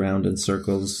talked around in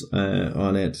circles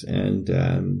on it,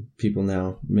 and people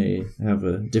now may have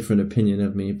a different opinion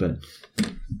of me, but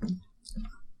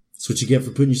that's what you get for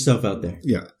putting yourself out there.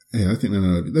 Yeah, I think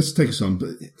no. Let's take us on. But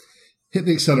hit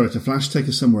the accelerator, Flash. Take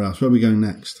us somewhere else. Where are we going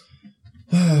next?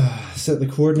 Set the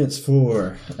coordinates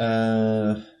for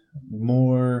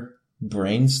more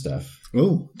brain stuff.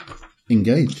 Oh,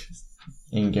 engage.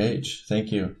 Thank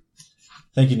you,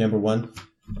 number one.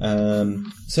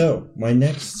 So my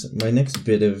next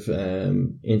bit of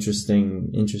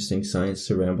interesting science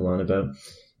to ramble on about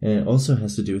also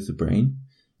has to do with the brain.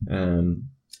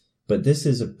 But this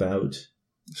is about...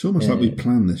 It's almost like we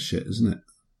planned this shit, isn't it?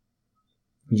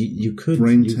 You could...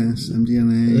 Brain tests,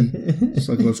 MDMA,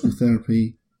 psychological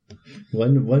therapy.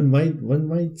 One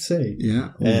might say.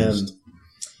 Yeah, almost.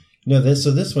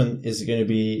 So this one is going to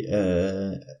be...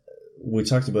 we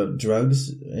talked about drugs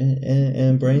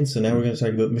and brains, so now we're going to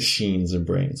talk about machines and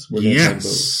brains. We're going to talk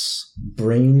about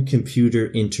brain-computer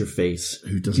interface.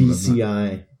 Who doesn't love that?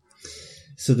 BCI.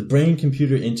 So the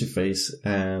brain-computer interface,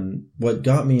 what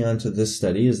got me onto this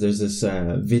study is there's this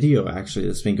video actually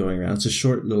that's been going around. It's a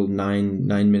short little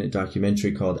 9-minute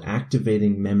documentary called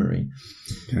Activating Memory.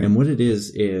 Okay. And what it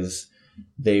is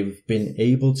they've been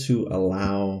able to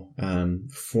allow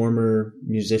former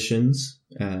musicians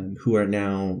who are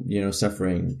now,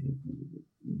 suffering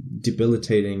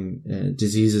debilitating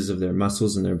diseases of their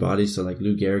muscles and their body, so like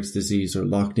Lou Gehrig's disease or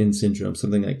locked-in syndrome,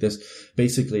 something like this.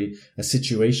 Basically, a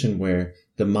situation where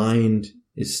the mind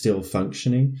is still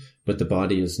functioning, but the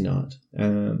body is not.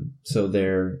 So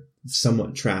they're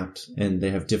somewhat trapped, and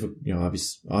they have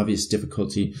obvious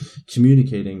difficulty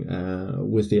communicating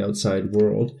with the outside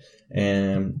world,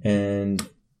 and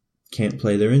can't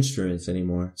play their instruments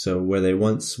anymore. So where they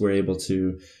once were able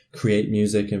to create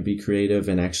music and be creative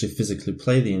and actually physically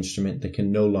play the instrument, they can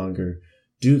no longer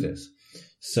do this.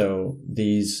 So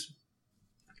these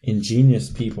ingenious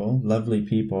people, lovely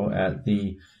people at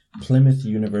the Plymouth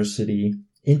University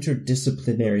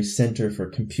Interdisciplinary Center for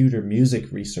Computer Music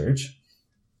Research.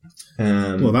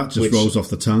 Well, that just rolls off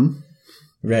the tongue.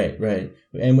 Right.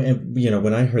 And,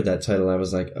 when I heard that title, I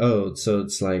was like, oh, so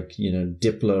it's like,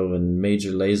 Diplo and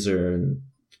Major Lazer and,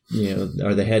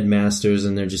 are the headmasters,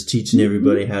 and they're just teaching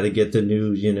everybody how to get the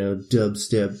new,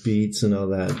 dubstep beats and all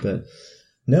that. But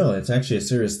no, it's actually a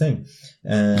serious thing.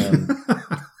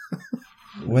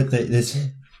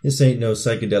 This ain't no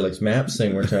psychedelics maps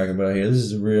thing we're talking about here. This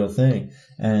is a real thing.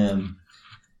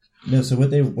 No, so what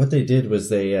they did was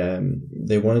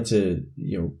they wanted to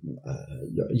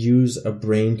use a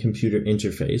brain computer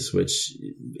interface, which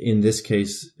in this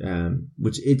case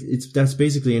that's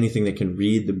basically anything that can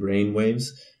read the brain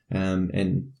waves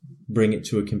and bring it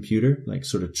to a computer, like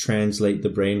sort of translate the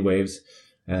brain waves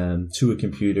to a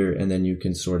computer, and then you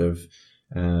can sort of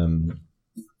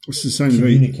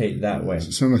communicate that way.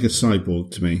 It sounds like a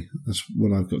cyborg to me. That's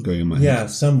what I've got going in my head. Yeah,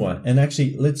 somewhat. And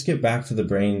actually, let's get back to the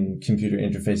brain-computer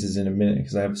interfaces in a minute,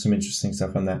 because I have some interesting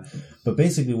stuff on that. But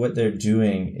basically what they're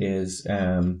doing is,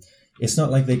 it's not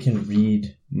like they can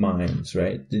read minds,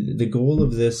 right? The goal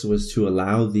of this was to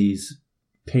allow these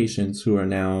patients who are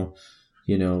now,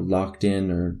 locked in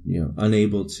or,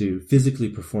 unable to physically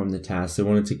perform the task. They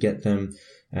wanted to get them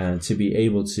to be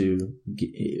able to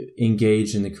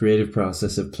engage in the creative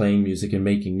process of playing music and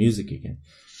making music again.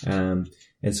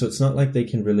 And so it's not like they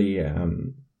can really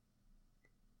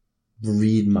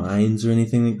read minds or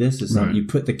anything like this. It's not you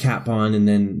put the cap on and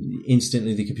then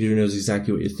instantly the computer knows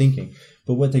exactly what you're thinking.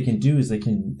 But what they can do is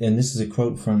and this is a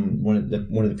quote from one of the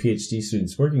PhD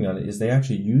students working on it, is they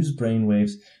actually use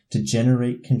brainwaves to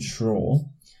generate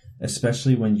control,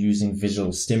 especially when using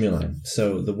visual stimuli.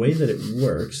 So the way that it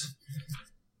works...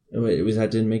 Wait,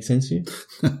 that didn't make sense to you?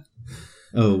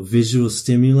 Oh, visual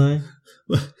stimuli?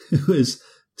 Well, it was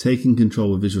taking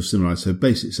control of visual stimuli. So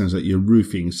basically it sounds like you're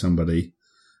roofing somebody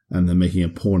and then making a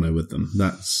porno with them.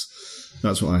 That's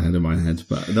what I had in my head,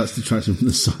 but that's detracting from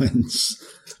the science.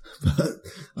 But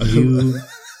you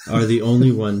are the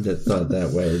only one that thought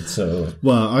that way. So,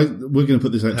 well, we're going to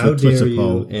put this out to a Twitter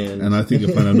poll, and I think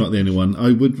you'll find I'm not the only one.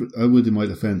 I would, in my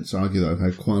defence, argue that I've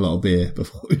had quite a lot of beer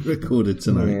before we recorded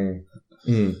tonight.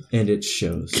 And it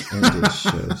shows.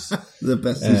 The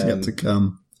best is yet to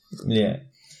come. Yeah.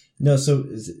 No, so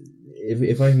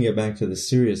if I can get back to the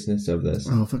seriousness of this.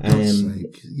 Oh, for God's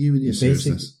sake. You and your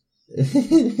seriousness.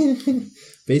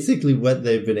 Basically, what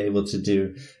they've been able to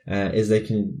do is they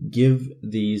can give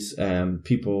these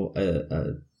people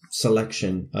a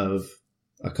selection of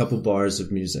a couple bars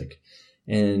of music.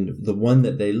 And the one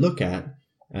that they look at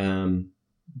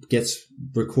gets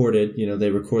recorded. They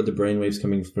record the brainwaves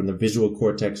coming from the visual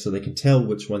cortex so they can tell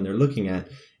which one they're looking at.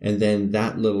 And then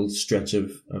that little stretch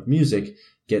of music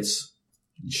gets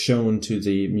shown to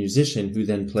the musician, who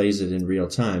then plays it in real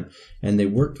time. And they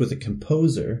worked with a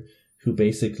composer who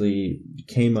basically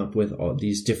came up with all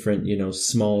these different,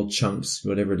 small chunks,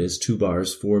 whatever it is, 2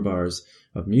 bars, 4 bars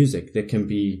of music that can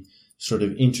be sort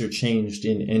of interchanged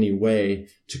in any way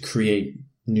to create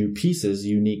new pieces,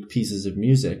 unique pieces of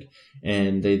music.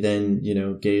 And they then,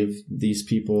 gave these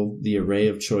people the array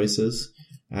of choices.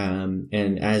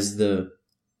 And as the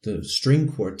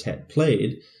string quartet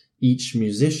played, each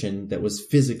musician that was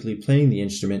physically playing the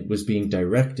instrument was being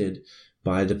directed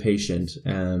by the patient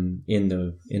in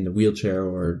the wheelchair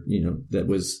or, that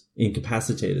was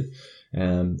incapacitated.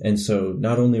 And so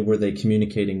not only were they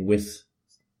communicating with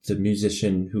the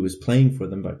musician who was playing for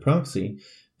them by proxy,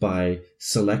 by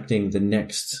selecting the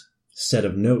next set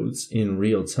of notes in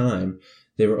real time,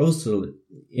 they were also,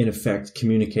 in effect,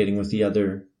 communicating with the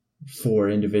other 4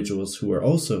 individuals who were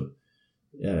also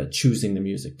choosing the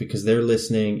music, because they're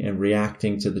listening and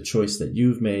reacting to the choice that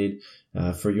you've made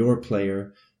for your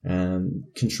player,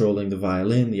 controlling the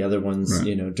violin, the other ones,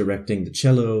 directing the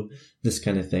cello, this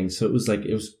kind of thing. So it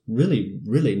was really,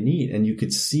 really neat. And you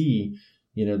could see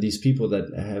these people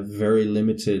that have very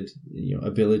limited,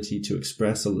 ability to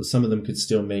express. Some of them could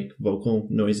still make vocal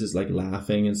noises like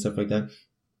laughing and stuff like that.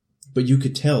 But you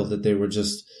could tell that they were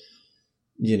just,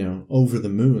 over the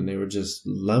moon. They were just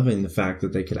loving the fact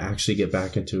that they could actually get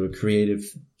back into a creative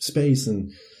space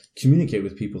and communicate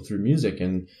with people through music.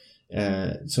 And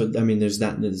so, I mean, there's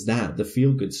that, the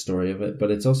feel-good story of it,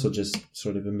 but it's also just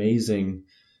sort of amazing,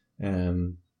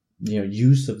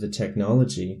 use of the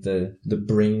technology, the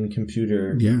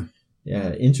brain-computer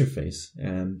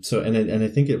interface. So, and I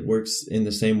think it works in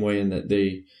the same way in that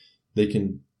they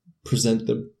can present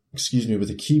with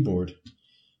a keyboard,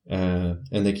 and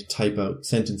they can type out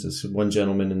sentences. One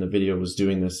gentleman in the video was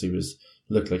doing this.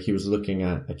 Looked like he was looking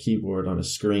at a keyboard on a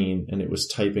screen, and it was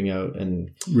typing out.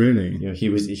 And really, he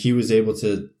was able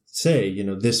to say,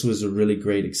 this was a really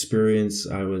great experience.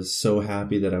 I was so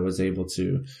happy that I was able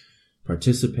to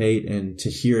participate and to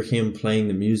hear him playing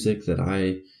the music that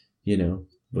I,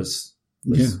 was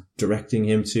directing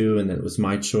him to, and that it was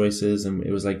my choices, and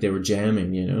it was like they were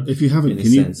jamming, If you haven't,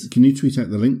 can you tweet out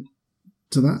the link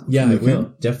to that? Yeah, I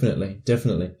will. Definitely.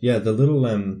 Yeah, the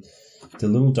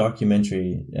little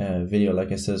documentary video,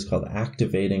 like I said, is called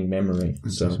Activating Memory.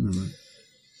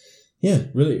 Yeah,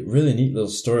 really, really neat little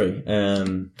story.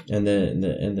 And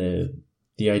the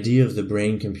idea of the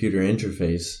brain-computer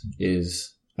interface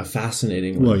is a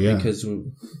fascinating one. Well, yeah. Because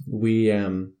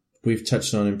we've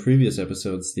touched on in previous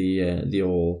episodes the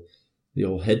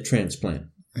old head transplant.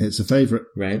 It's a favorite,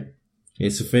 right?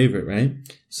 It's a favorite, right?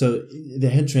 So the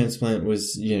head transplant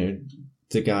was,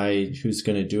 the guy who's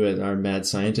going to do it, our mad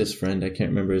scientist friend, I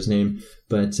can't remember his name,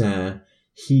 but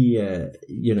he,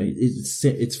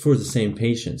 it's for the same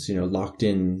patients, locked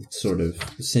in sort of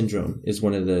syndrome is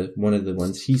one of the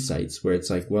ones he cites, where it's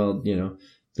like, well,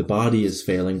 the body is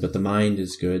failing, but the mind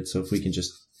is good. So if we can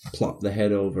just plop the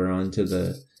head over onto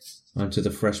the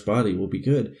fresh body, we'll be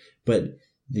good. But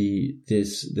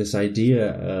this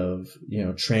idea of,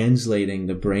 translating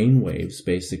the brain waves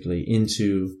basically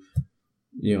into,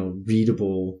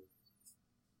 readable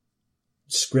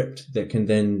script that can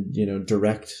then,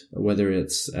 direct, whether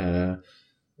it's a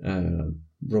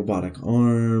robotic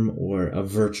arm or a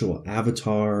virtual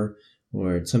avatar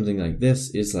or something like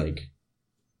this, is like,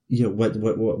 what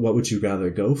would you rather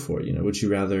go for? Would you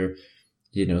rather,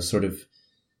 sort of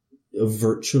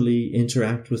virtually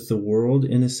interact with the world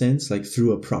in a sense, like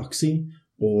through a proxy,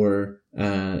 or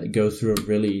go through a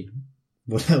really,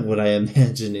 what I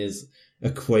imagine is a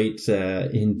quite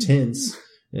intense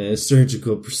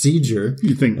surgical procedure.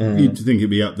 You'd think it'd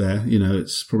be up there.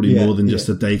 It's probably more than just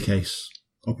a day case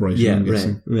operation. Yeah, I'm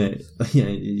guessing. right. Yeah,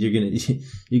 you're gonna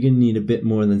need a bit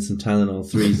more than some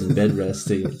Tylenol 3s and bed rest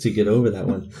to get over that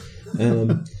one,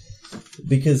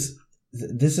 because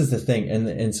this is the thing,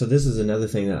 and so this is another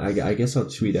thing that I guess I'll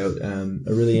tweet out a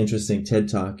really interesting TED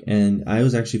Talk, and I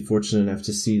was actually fortunate enough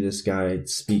to see this guy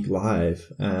speak live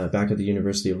back at the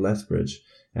University of Lethbridge.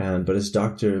 But it's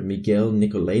Dr. Miguel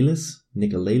Nicolelis,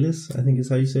 I think is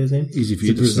how you say his name. Easy for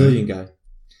you to say. He's a Brazilian guy.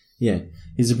 Yeah,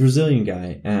 he's a Brazilian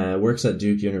guy, works at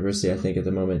Duke University, I think, at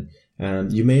the moment.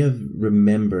 You may have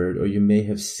remembered, or you may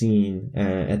have seen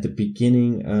at the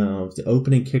beginning of the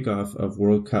opening kickoff of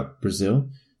World Cup Brazil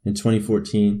in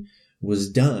 2014 was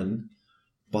done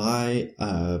by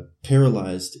a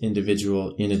paralyzed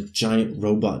individual in a giant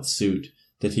robot suit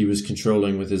that he was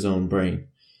controlling with his own brain.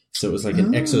 So it was like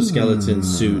an exoskeleton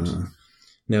suit.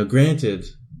 Now, granted,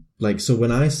 so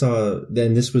when I saw,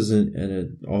 then this was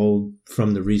all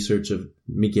from the research of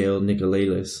Miguel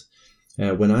Nicolelis.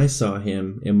 When I saw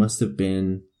him, it must have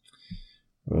been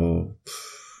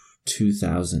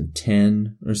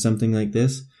 2010 or something like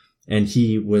this, and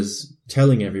he was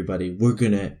telling everybody, "We're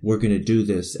gonna do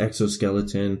this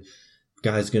exoskeleton.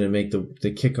 Guy's gonna make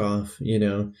the kickoff.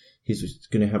 He's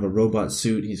going to have a robot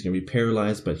suit. He's going to be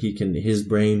paralyzed, but his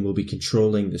brain will be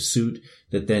controlling the suit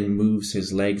that then moves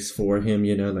his legs for him,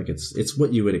 like it's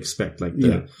what you would expect, like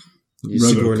the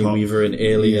Sigourney Weaver and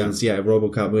Aliens. Yeah.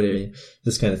 RoboCop,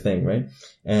 this kind of thing, right?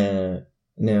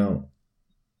 Now,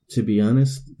 to be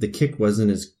honest, the kick wasn't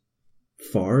as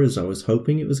far as I was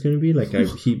hoping it was going to be. Like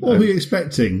what were you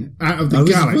expecting out of the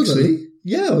galaxy?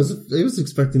 I was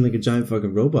expecting like a giant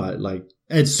fucking robot, like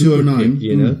Ed 209,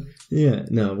 kick, Yeah,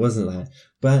 no, it wasn't that.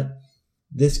 But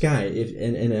this guy,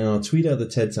 and I'll tweet out the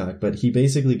TED Talk, but he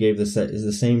basically gave the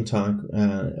same talk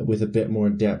with a bit more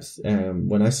depth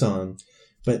when I saw him.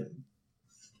 But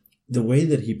the way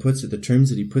that he puts it, the terms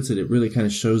that he puts it, it really kind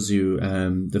of shows you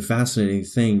the fascinating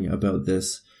thing about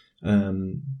this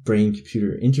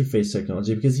brain-computer interface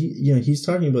technology, because he's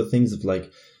talking about things of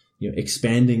like,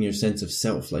 expanding your sense of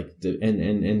self, like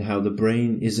and how the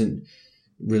brain isn't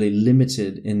really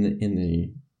limited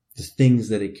in the things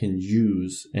that it can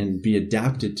use and be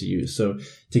adapted to use. So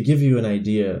to give you an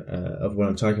idea of what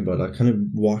I'm talking about, I'll kind of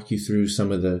walk you through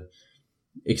some of the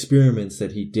experiments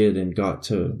that he did and got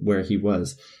to where he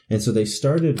was. And so they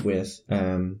started with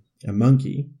a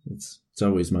monkey. It's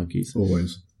always monkeys.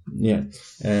 Always. Yeah.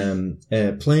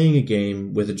 Playing a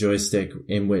game with a joystick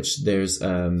in which there's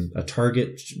a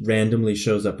target randomly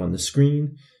shows up on the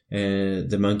screen. And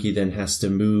the monkey then has to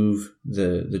move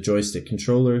the joystick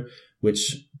controller,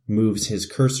 which moves his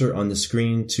cursor on the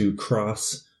screen to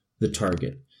cross the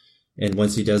target. And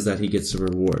once he does that, he gets a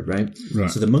reward, right?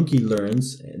 So the monkey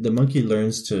learns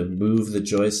to move the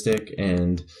joystick,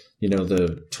 and,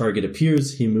 the target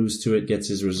appears, he moves to it, gets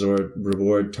his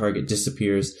reward, target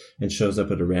disappears and shows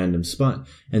up at a random spot.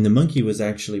 And the monkey was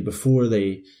actually, before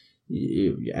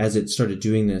as it started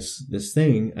doing this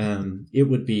thing, it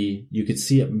would be, you could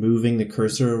see it moving the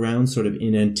cursor around sort of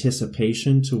in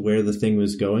anticipation to where the thing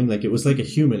was going. Like it was like a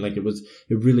human, like it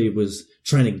really was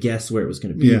trying to guess where it was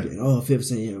going to be. Yeah. Oh, if it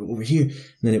was over here, and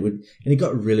then and it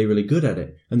got really, really good at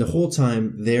it. And the whole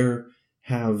time there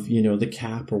have, the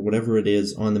cap or whatever it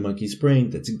is on the monkey's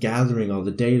brain that's gathering all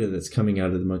the data that's coming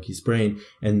out of the monkey's brain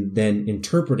and then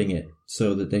interpreting it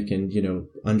so that they can,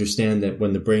 understand that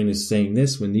when the brain is saying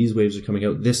this, when these waves are coming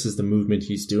out, this is the movement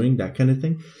he's doing, that kind of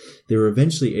thing. They were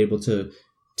eventually able to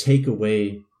take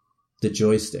away the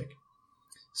joystick.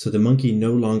 So the monkey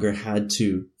no longer had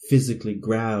to physically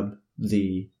grab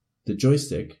the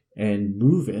joystick and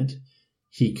move it.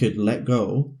 He could let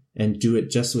go and do it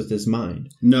just with his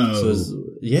mind. No. So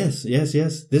yes.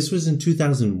 This was in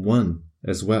 2001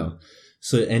 as well.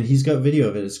 So, and he's got video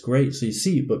of it. It's great. So you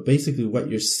see, but basically what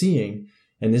you're seeing,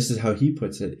 and this is how he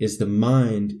puts it, is the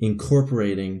mind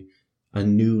incorporating a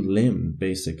new limb,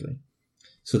 basically.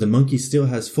 So the monkey still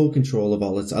has full control of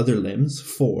all its other limbs,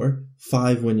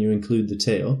 5 when you include the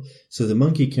tail. So the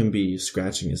monkey can be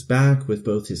scratching his back with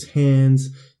both his hands,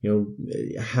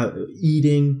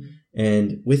 eating,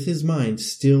 and with his mind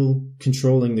still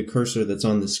controlling the cursor that's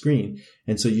on the screen.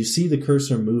 And so you see the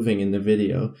cursor moving in the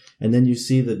video, and then you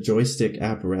see the joystick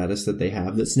apparatus that they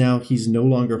have that's now he's no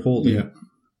longer holding,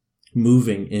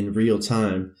 moving in real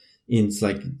time. It's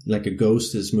like a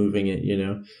ghost is moving it,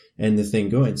 and the thing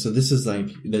going. So this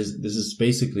is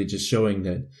basically just showing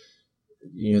that,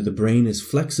 the brain is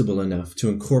flexible enough to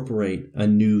incorporate a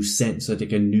new sense,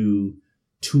 like a new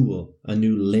tool, a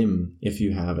new limb, if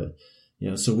you have it.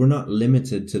 So we're not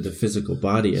limited to the physical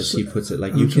body, as he puts it.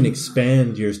 Like you can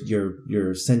expand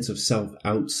your sense of self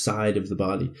outside of the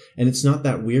body, and it's not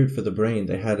that weird for the brain.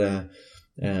 They had a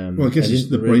well, I guess it's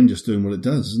the brain just doing what it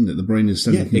does, isn't it? The brain is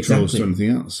sending controls to anything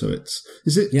else. So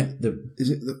is it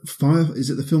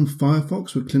the film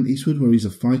Firefox with Clint Eastwood where he's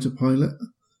a fighter pilot,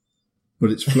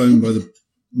 but it's flown by the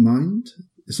mind?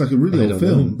 It's like a really old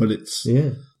film, but it's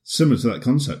similar to that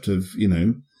concept of,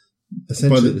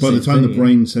 by the time the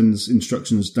brain sends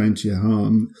instructions down to your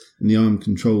arm and the arm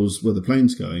controls where the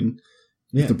plane's going,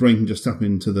 if the brain can just tap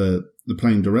into the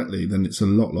plane directly, then it's a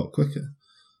lot quicker.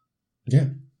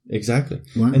 Yeah, exactly.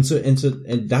 Wow. And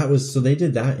they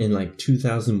did that in like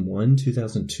 2001,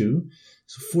 2002.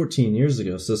 So 14 years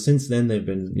ago. So since then they've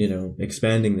been,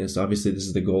 expanding this. Obviously this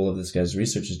is the goal of this guy's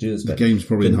research, is do this. The game's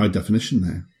probably in high definition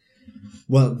now.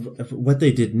 Well, what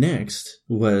they did next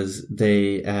was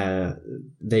they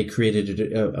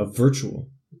created a virtual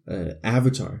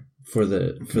avatar for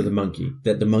the monkey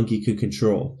that the monkey could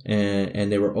control,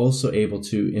 and they were also able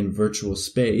to, in virtual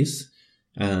space,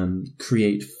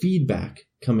 create feedback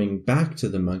coming back to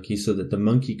the monkey so that the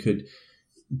monkey could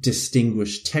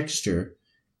distinguish texture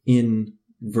in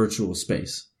virtual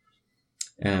space.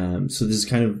 So this is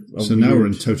kind of now we're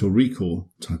in Total Recall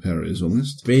type areas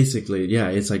almost. Basically, yeah,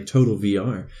 it's like total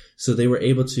VR. So they were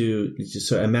able to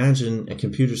imagine a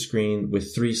computer screen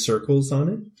with 3 circles on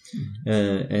it,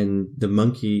 and the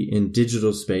monkey in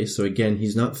digital space. So again,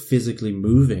 he's not physically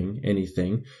moving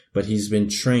anything, but he's been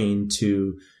trained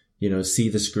to, see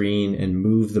the screen and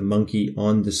move the monkey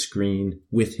on the screen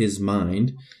with his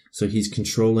mind. So he's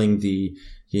controlling the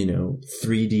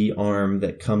 3D arm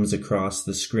that comes across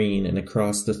the screen and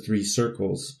across the 3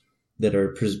 circles that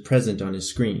are present on his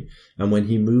screen. And when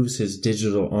he moves his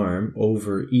digital arm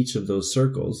over each of those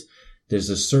circles, there's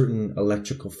a certain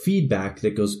electrical feedback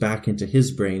that goes back into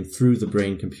his brain through the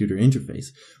brain-computer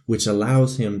interface, which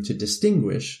allows him to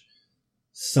distinguish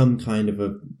some kind of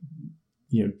a,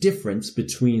 difference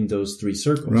between those 3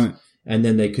 circles. Right. And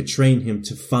then they could train him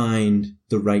to find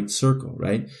the right circle,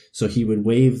 right? So he would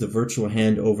wave the virtual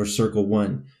hand over circle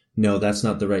 1. No, that's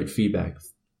not the right feedback.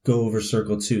 Go over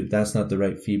circle 2. That's not the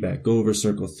right feedback. Go over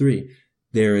circle 3.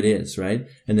 there it is, right?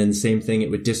 And then the same thing, it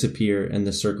would disappear and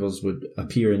the circles would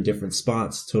appear in different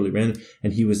spots, totally random.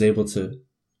 And he was able to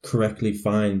correctly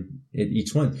find it,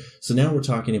 each one. So now we're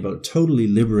talking about totally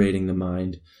liberating the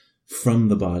mind from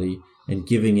the body and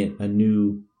giving it a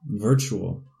new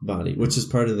virtual body, which is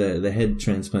part of the head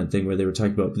transplant thing where they were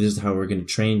talking about this is how we're going to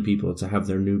train people to have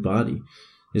their new body,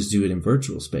 is do it in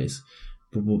virtual space.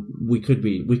 But we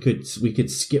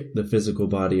could skip the physical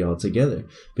body altogether,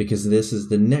 because this is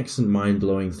the next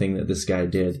mind-blowing thing that this guy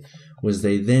did, was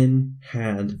they then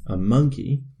had a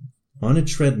monkey on a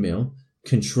treadmill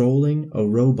controlling a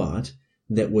robot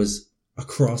that was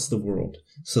across the world.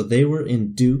 So they were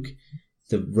in Duke,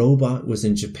 the robot was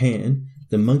in Japan,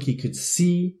 the monkey could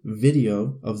see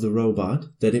video of the robot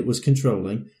that it was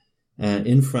controlling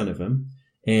in front of him,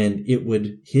 and it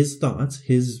would, his thoughts,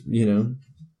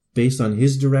 based on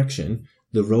his direction,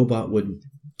 the robot would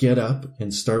get up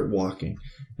and start walking.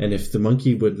 And if the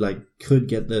monkey could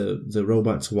get the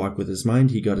robot to walk with his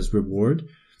mind, he got his reward.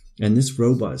 And this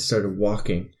robot started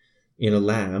walking in a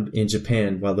lab in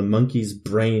Japan while the monkey's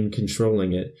brain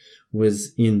controlling it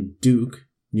was in Duke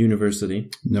University.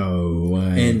 No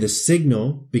way. And the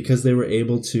signal, because they were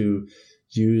able to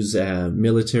use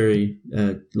military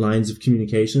lines of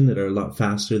communication that are a lot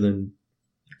faster than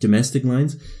domestic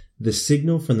lines, the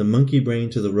signal from the monkey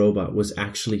brain to the robot was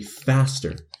actually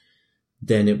faster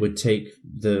than it would take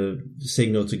the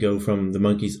signal to go from the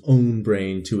monkey's own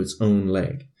brain to its own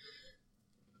leg.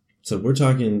 So we're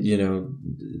talking,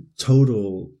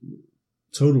 total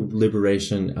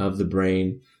liberation of the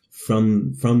brain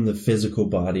from the physical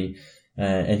body.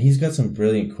 And he's got some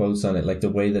brilliant quotes on it, like the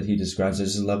way that he describes it. I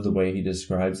just love the way he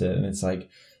describes it. And it's like,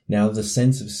 now the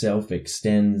sense of self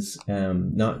extends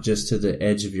not just to the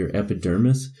edge of your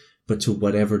epidermis, but to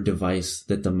whatever device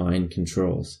that the mind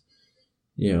controls.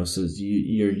 So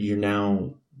you're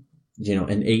now,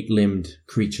 an 8-limbed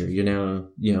creature. You're now,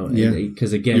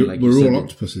 because again, like we're you all said,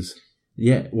 octopuses.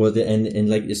 Yeah. Well, and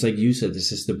like, it's like you said,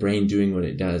 this is the brain doing what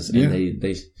it does. And he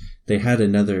had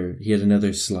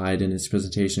another slide in his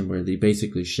presentation where they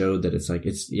basically showed that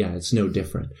it's no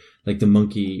different. Like the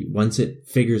monkey, once it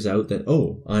figures out that,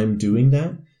 oh, I'm doing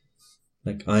that,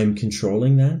 like I'm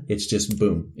controlling that, it's just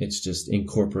boom. It's just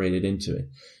incorporated into it.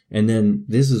 And then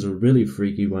this is a really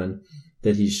freaky one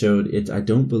that he showed. I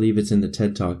don't believe it's in the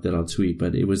TED Talk that I'll tweet,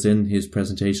 but it was in his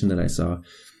presentation that I saw.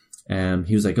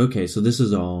 He was like, okay, so this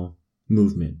is all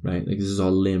movement, right? Like this is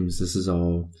all limbs. This is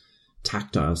all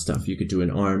tactile stuff. You could do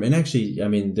an arm. And actually, I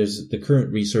mean, there's the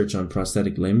current research on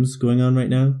prosthetic limbs going on right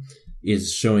now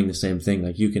is showing the same thing.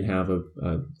 Like you can have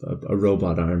a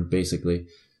robot arm basically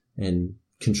and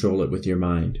control it with your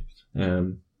mind.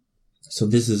 So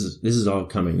this is all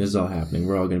coming. This is all happening.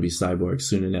 We're all going to be cyborgs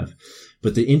soon enough.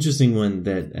 But the interesting one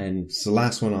and it's the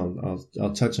last one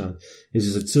I'll touch on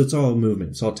is so it's all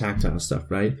movement. It's all tactile stuff,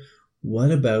 right?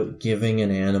 What about giving an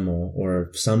animal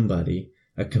or somebody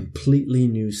a completely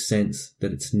new sense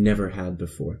that it's never had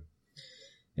before?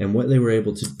 And what they were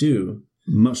able to do,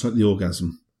 much like the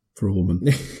orgasm for a woman.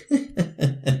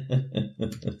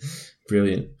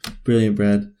 Brilliant,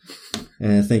 Brad.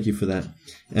 Thank you for that.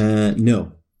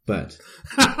 No, but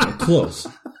close.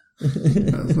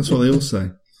 That's what they all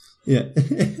say. Yeah.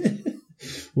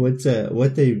 What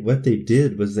they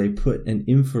did was they put an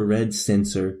infrared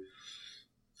sensor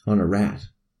on a rat.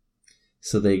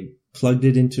 So they plugged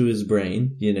it into his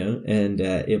brain, and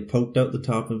it poked out the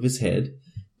top of his head,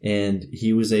 and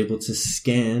he was able to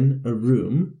scan a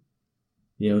room,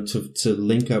 to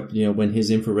link up, when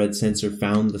his infrared sensor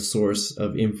found the source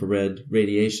of infrared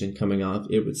radiation coming off,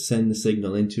 it would send the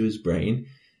signal into his brain,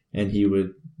 and he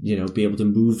would, be able to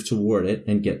move toward it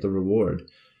and get the reward.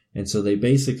 And so they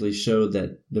basically showed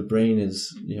that the brain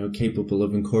is, capable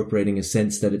of incorporating a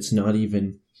sense that it's not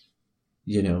even,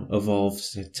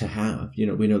 evolved to have.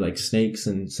 We know like snakes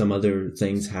and some other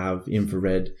things have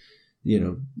infrared,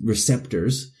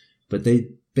 receptors, but they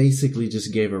basically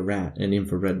just gave a rat an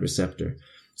infrared receptor.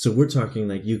 So we're talking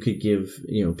like you could give,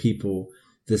 people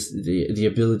the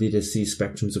ability to see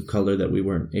spectrums of color that we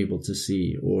weren't able to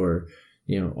see, or,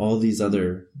 all these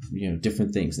other,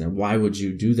 different things. Now, why would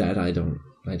you do that? I don't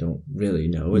really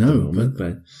know at the moment,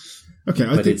 but okay,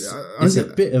 it's a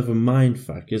bit of a mind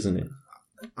fuck, isn't it?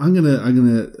 I'm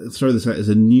gonna throw this out as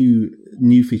a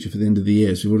new feature for the end of the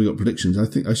year. So we've already got predictions. I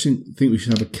think we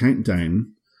should have a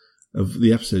countdown of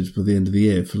the episodes for the end of the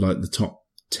year for like the top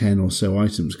 10 or so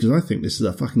items, because I think this is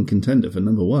a fucking contender for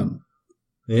number one.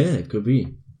 Yeah, it could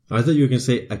be. I thought you were going to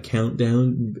say a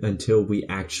countdown until we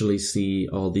actually see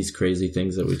all these crazy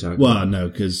things that we talk about. Well, no,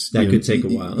 because that could take a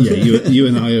while. Yeah, you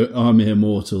and I are mere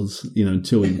mortals,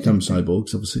 until we become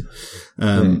cyborgs, obviously.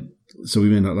 So we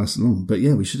may not last long. But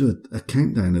yeah, we should do a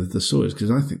countdown of the Sawyers,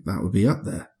 because I think that would be up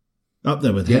there. Up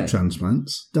there with head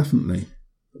transplants, definitely.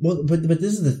 Well, but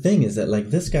this is the thing, is that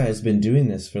like this guy's been doing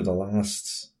this for the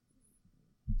last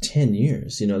 10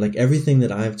 years. You know, like everything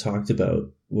that I've talked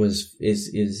about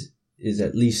is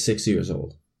at least 6 years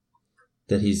old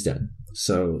that he's done.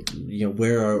 So, you know,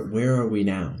 where are we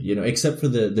now? You know, except for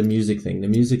the music thing. The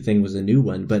music thing was a new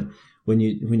one, but when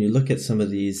you look at some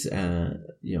of these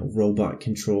you know, robot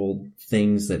controlled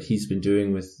things that he's been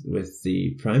doing with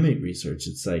the primate research,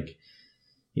 it's like,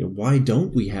 you know, why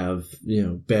don't we have, you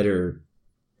know, better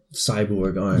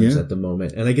cyborg arms at the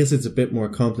moment? And I guess it's a bit more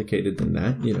complicated than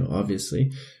that, you know,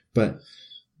 obviously, but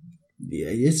yeah,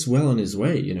 it's well on his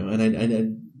way, you know.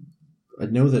 And I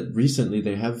know that recently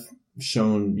they have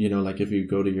shown, you know, like if you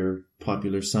go to your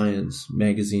popular science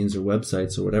magazines or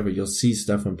websites or whatever, you'll see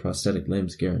stuff on prosthetic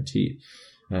limbs guaranteed.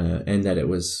 And that it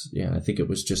was, I think it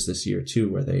was just this year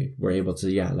too, where they were able to,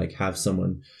 like have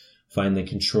someone finally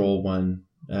control one,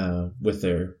 with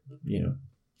their, you know,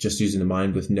 just using the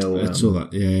mind with no, I saw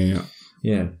that.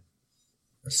 Yeah.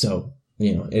 So,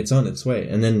 you know, it's on its way.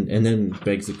 And then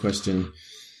begs the question,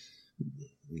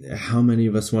 how many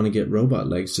of us want to get robot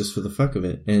legs just for the fuck of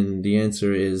it? And the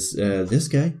answer is, this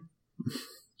guy.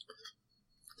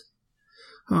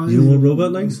 You don't want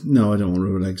robot legs? No, I don't want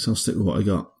robot legs. I'll stick with what I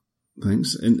got.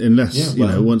 Thanks. Unless, you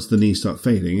know, once the knees start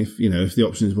fading, if the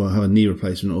option is, well, have a knee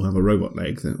replacement or have a robot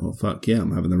leg, then, well, fuck yeah,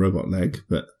 I'm having the robot leg.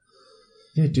 But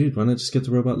yeah, dude, why not just get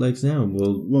the robot legs now?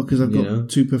 Well, because I've got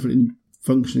two perfectly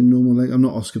functioning normal legs. I'm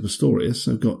not Oscar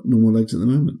Pistorius. I've got normal legs at the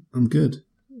moment. I'm good.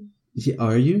 Yeah,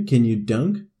 are you? Can you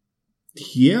dunk?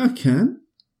 Yeah, I can.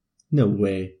 No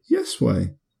way. Yes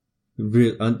way.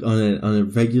 On a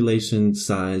regulation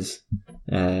size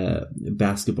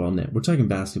basketball net. We're talking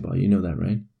basketball. You know that,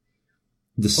 right?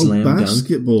 The slam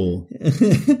basketball. I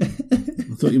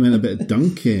thought you meant a bit of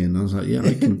dunking. I was like, yeah,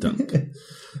 I can dunk.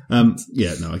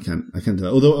 Yeah, no, I can't. I can't do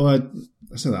that. Although I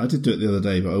said that I did do it the other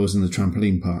day, but I was in the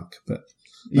trampoline park. But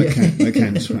that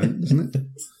counts, right? Isn't it?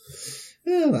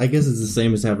 Yeah, I guess it's the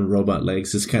same as having robot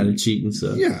legs. It's kind of cheating.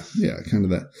 So yeah, kind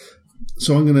of that.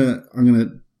 So I'm gonna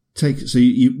take. So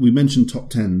we mentioned top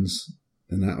tens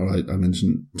and that, or I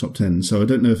mentioned top 10. So I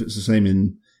don't know if it's the same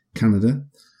in Canada.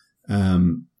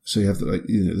 So you have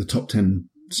the top 10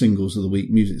 singles of the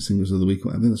week, music singles of the week,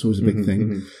 whatever. That's always a big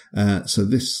thing. Mm-hmm. So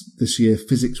this year,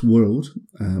 Physics World,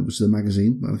 which is a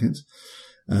magazine, by all accounts,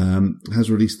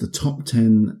 has released the top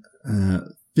 10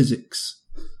 physics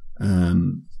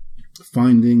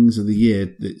findings of the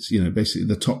year. It's basically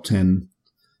the top 10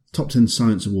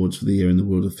 science awards for the year in the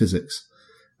world of physics.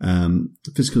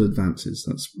 Physical advances.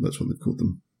 That's what they called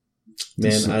them.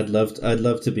 Man, I'd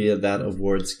love to be at that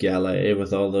awards gala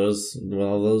with all those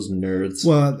nerds.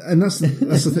 Well, and that's the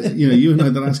thing. You and I,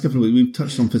 the last couple of weeks, we've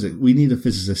touched on physics. We need a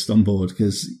physicist on board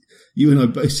because you and I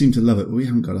both seem to love it, but we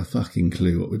haven't got a fucking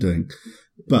clue what we're doing.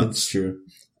 But it's true.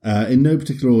 In no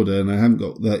particular order, and I haven't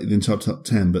got the entire top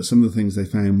 10, but some of the things they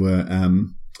found were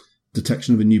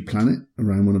detection of a new planet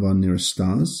around one of our nearest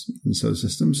stars in the solar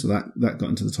system. So that got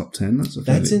into the top 10.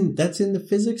 That's in the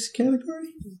physics category?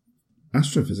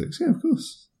 Astrophysics, yeah, of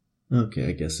course. Okay,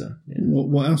 I guess so. Yeah.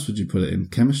 What else would you put it in?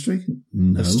 Chemistry?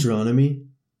 No. Astronomy?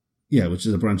 Yeah, which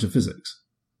is a branch of physics.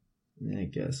 I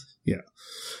guess. Yeah.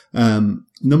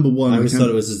 Number one. I always thought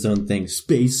it was its own thing.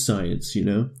 Space science,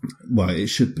 Well, it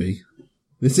should be.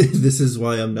 This is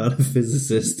why I'm not a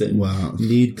physicist and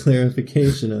need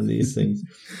clarification on these things.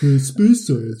 Space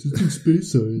science. It's in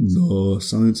space science. No,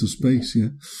 science of space, yeah.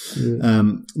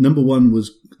 Number one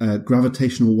was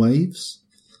gravitational waves.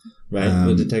 Right,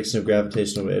 the detection of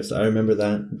gravitational waves. I remember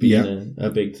that being a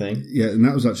big thing. Yeah, and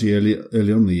that was actually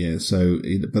early on in the year. So,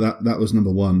 but that was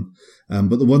number one.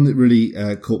 But the one that really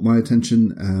caught my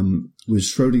attention was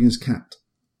Schrodinger's cat.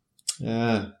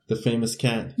 The famous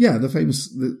cat. Yeah, the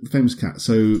famous cat.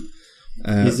 So,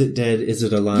 is it dead? Is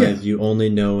it alive? Yeah. You only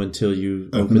know until you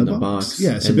open the box.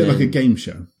 Yeah, it's a bit like a game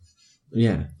show.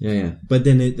 Yeah. But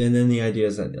then the idea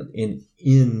is that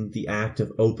in the act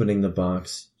of opening the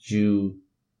box,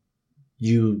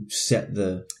 you set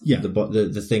the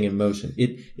thing in motion.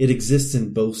 It exists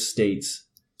in both states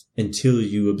until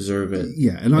you observe it.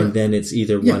 Yeah, and then it's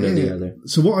either one or the other.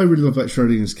 So what I really love about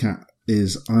Schrodinger's cat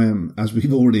is I am, as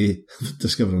we've already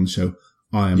discovered on the show,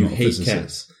 I am not a physicist.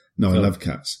 Cats. No, I love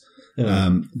cats. But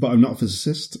I'm not a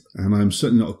physicist, and I'm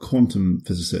certainly not a quantum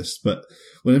physicist. But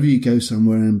whenever you go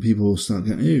somewhere and people start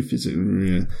going, "Oh, physics,"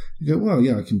 you go, "Well,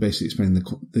 yeah, I can basically explain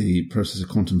the process of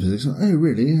quantum physics." Like, oh,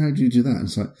 really? How do you do that? And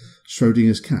it's like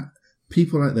Schrodinger's cat.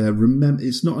 People out there remember.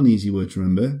 It's not an easy word to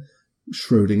remember.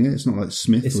 Schrodinger. It's not like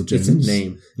Smith or Jones. It's a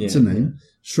name. Yeah, it's a name. Yeah.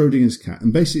 Schrodinger's cat,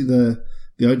 and basically the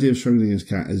the idea of Schrodinger's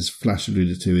cat, as Flash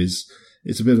alluded to, is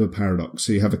it's a bit of a paradox.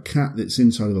 So you have a cat that's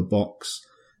inside of a box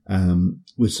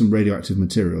with some radioactive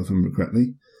material, if I remember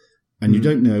correctly, and you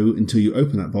don't know until you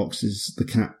open that box, is the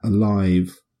cat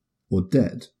alive or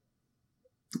dead?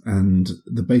 And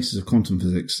the basis of quantum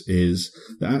physics is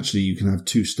that actually you can have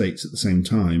two states at the same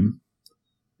time,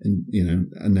 and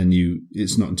and then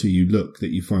it's not until you look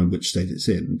that you find which state it's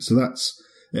in. So that's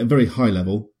at a very high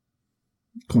level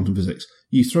quantum physics.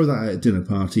 You throw that at a dinner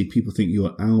party, people think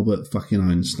you're Albert fucking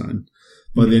Einstein.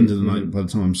 By the end of the night, by the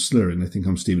time I'm slurring, they think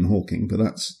I'm Stephen Hawking, but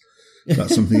that's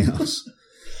something else.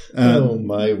 Oh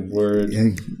my word. Yeah,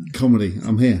 comedy.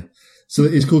 I'm here. So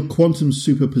it's called quantum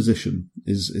superposition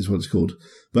is what it's called.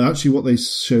 But actually what they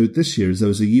showed this year is there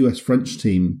was a US-French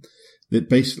team that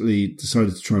basically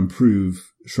decided to try and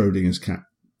prove Schrodinger's cat.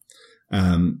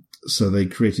 So they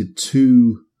created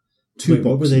two boxes.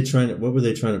 What were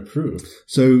they trying to prove?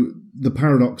 So the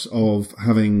paradox of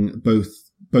having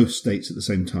both states at the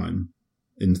same time,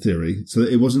 in theory. So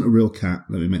it wasn't a real cat,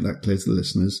 let me make that clear to the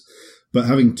listeners, but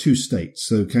having two states.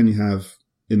 So can you have,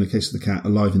 in the case of the cat,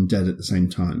 alive and dead at the same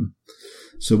time?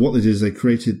 So what they did is they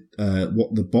created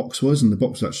what the box was, and the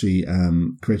box was actually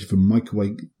created from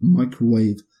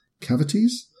microwave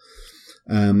cavities.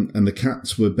 And the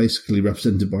cats were basically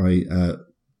represented by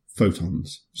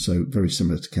photons, so very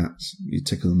similar to cats. You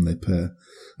tickle them, they purr,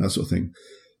 that sort of thing.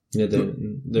 Yeah,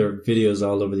 there are videos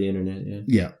all over the internet.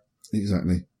 Yeah,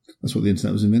 exactly. That's what the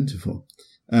internet was invented for.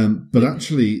 But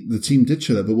actually, the team did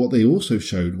show that. But what they also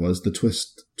showed was the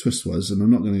twist was, and I'm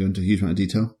not going to go into a huge amount of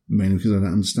detail, mainly because I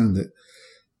don't understand it.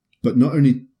 But not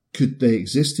only could they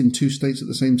exist in two states at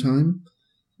the same time,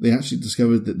 they actually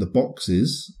discovered that the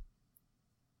boxes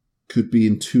could be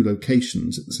in two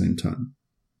locations at the same time.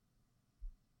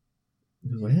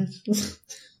 What?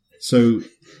 So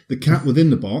the cat within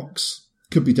the box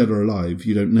could be dead or alive.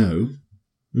 You don't know.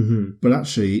 Mm-hmm. But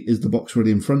actually, is the box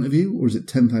really in front of you, or is it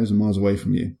 10,000 miles away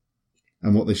from you?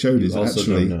 And what they showed is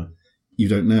actually you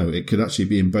don't know. It could actually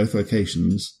be in both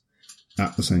locations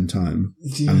at the same time,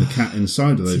 and the cat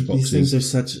inside of those boxes these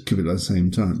things are could be at the same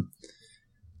time.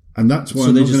 And that's why.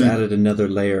 So they just added another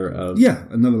layer of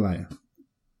another layer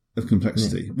of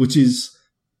complexity, which is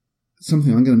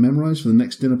something I'm going to memorize for the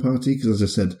next dinner party. Because as I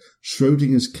said,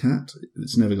 Schrodinger's cat,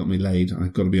 it's never got me laid.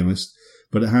 I've got to be honest.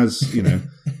 But it has,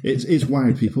 it's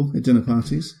wowed people at dinner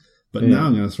parties. But now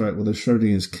I'm going to throw out, well, there's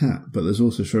Schrodinger's cat, but there's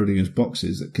also Schrodinger's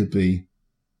boxes that could be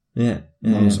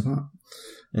miles apart.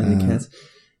 And the cats.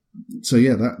 So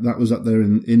that was up there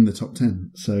in the top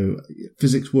 10. So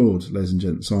Physics World, ladies and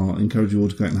gents, I encourage you all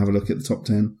to go out and have a look at the top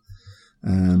 10.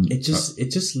 It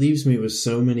just leaves me with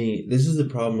so many. This is the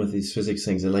problem with these physics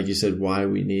things, and like you said, why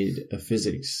we need a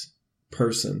physics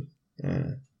person,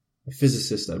 a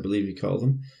physicist, I believe you call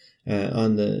them.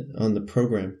 On the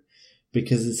program,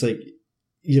 because it's like,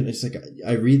 it's like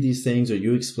I read these things, or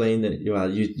you explain that,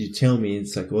 you tell me,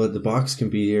 it's like, well, the box can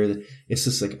be here. It's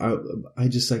just like, I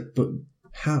just like, but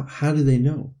how do they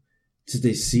know? Did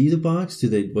they see the box? Do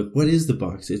they, what is the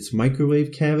box? It's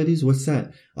microwave cavities? What's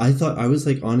that? I thought, I was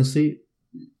like, honestly,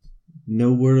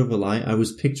 no word of a lie, I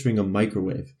was picturing a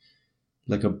microwave.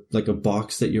 Like a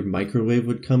box that your microwave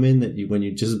would come in that when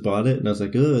you just bought it, and I was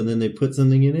like, oh, and then they put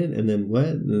something in it, and then what?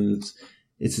 And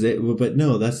it's but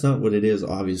no, that's not what it is,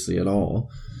 obviously, at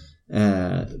all.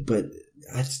 But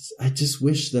I just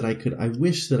wish that I could. I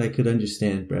wish that I could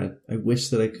understand, Brad. I wish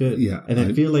that I could. Yeah, and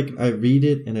I feel like I read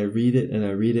it and I read it and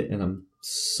I read it, and I'm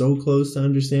so close to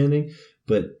understanding,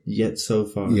 but yet so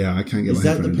far. Yeah, I can't get. Is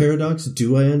that the paradox?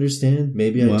 Do I understand?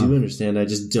 Maybe I do understand. I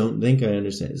just don't think I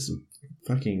understand.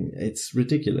 It's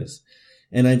ridiculous.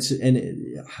 And I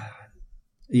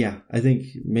think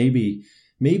maybe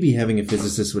having a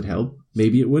physicist would help.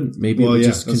 Maybe it wouldn't. Maybe it would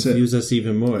just confuse us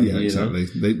even more. Yeah, exactly.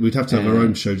 We'd have to have our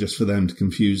own show just for them to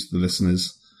confuse the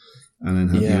listeners, and then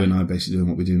have you and I basically doing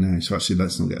what we do now. So actually,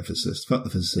 let's not get a physicist. Fuck the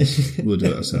physicist. We'll do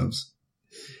it ourselves.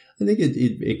 I think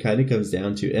it kind of comes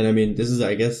down to, and I mean, this is,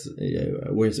 I guess,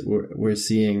 we're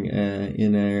seeing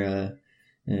in our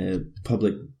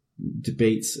public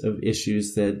debates of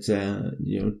issues that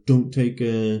don't take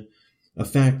a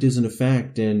fact isn't a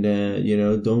fact, and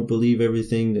don't believe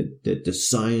everything that the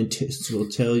scientists will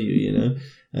tell you.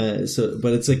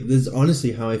 But it's like, this is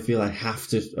honestly how I feel I have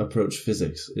to approach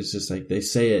physics. It's just like, they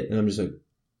say it and I'm just like,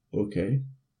 okay,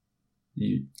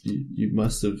 you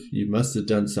must have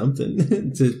done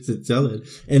something to tell it.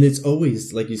 And it's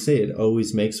always, like you say, it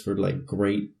always makes for like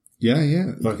great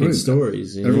fucking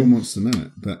stories. Everyone wants to know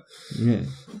it, but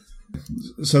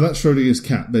so that's Schrodinger's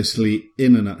cat, basically,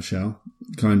 in a nutshell,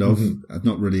 kind of. I've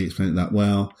not really explained it that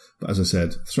well, but as I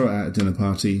said, throw it out at a dinner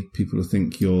party, people will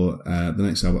think you're the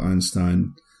next Albert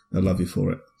Einstein, I love you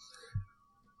for it.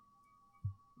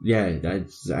 Yeah,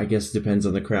 I guess it depends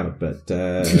on the crowd, but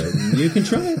you can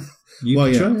try it. Try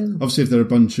it. Obviously, if they're a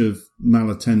bunch of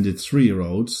malattended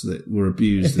 3-year-olds that were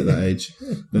abused at that age,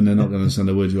 then they're not going to understand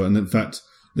a word you are. And in fact,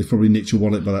 they've probably nicked your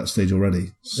wallet by that stage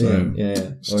already. So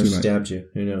yeah. Or stabbed you.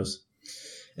 Who knows?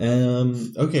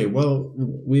 Okay, well,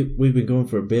 we've been going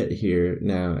for a bit here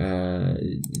now.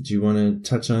 Do you want to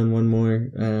touch on one more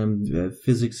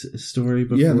physics story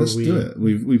before let's do it.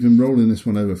 We've been rolling this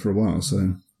one over for a while,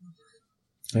 so...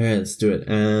 All right, let's do it.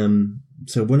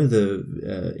 So one of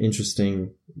the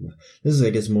interesting... This is, I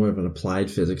guess, more of an applied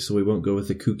physics, so we won't go with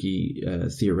the kooky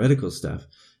theoretical stuff.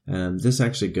 This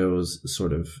actually goes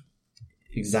sort of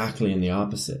exactly in the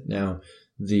opposite. Now,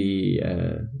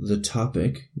 the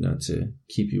topic, not to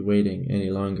keep you waiting any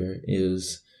longer,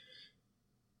 is...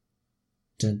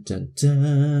 Dun, dun,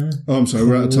 dun, oh, I'm sorry,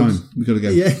 we're out of time. We've got to go.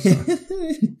 Yeah.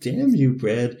 Damn you,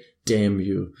 Brad. Damn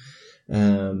you.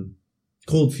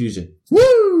 Cold fusion.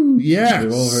 Woo! Yeah.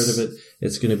 We've all heard of it.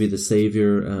 It's going to be the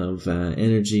savior of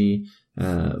energy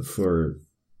for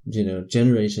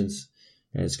generations.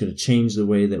 It's going to change the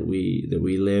way that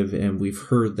we live, and we've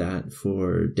heard that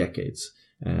for decades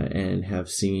and have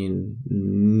seen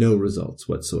no results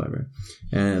whatsoever.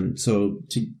 So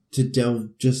to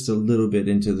delve just a little bit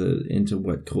into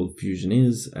what cold fusion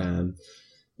is,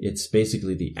 it's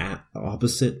basically the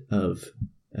opposite of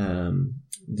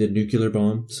the nuclear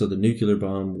bomb. So the nuclear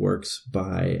bomb works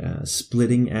by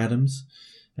splitting atoms.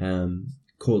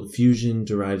 Cold fusion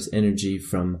derives energy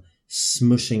from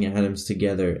smushing atoms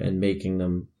together and making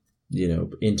them,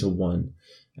 into one.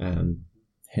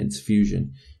 Hence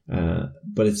fusion.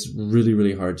 But it's really,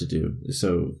 really hard to do.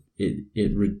 So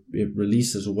it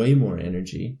releases way more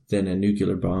energy than a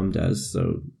nuclear bomb does.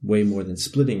 So way more than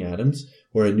splitting atoms,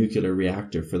 or a nuclear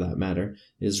reactor for that matter,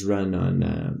 is run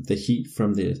on the heat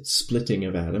from the splitting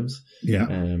of atoms. Yeah.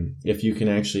 If you can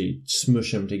actually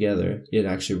smush them together, it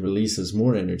actually releases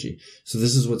more energy. So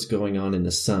this is what's going on in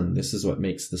the sun. This is what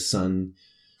makes the sun,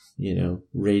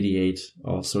 radiate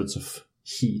all sorts of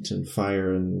heat and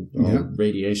fire and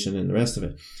radiation and the rest of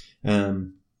it.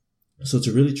 So it's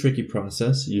a really tricky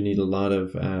process. You need a lot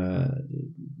of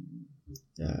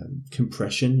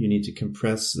compression. You need to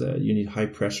compress. You need high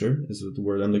pressure is the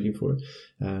word I'm looking for.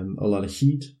 A lot of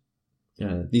heat.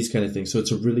 These kind of things. So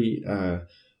it's a really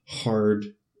hard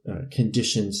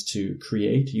conditions to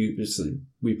create.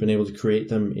 We've been able to create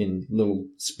them in little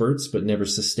spurts, but never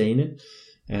sustain it.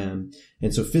 And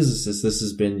so physicists, this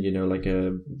has been, like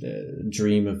a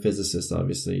dream of physicists,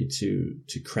 obviously,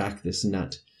 to crack this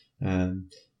nut.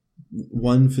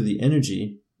 One, for the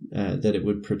energy that it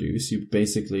would produce. You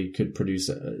basically could produce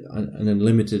an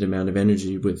unlimited amount of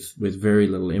energy with very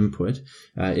little input.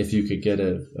 If you could get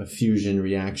a fusion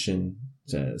reaction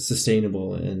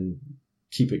sustainable and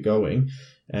keep it going.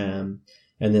 And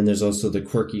then there's also the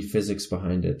quirky physics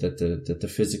behind it that the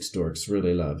physics dorks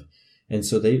really love. And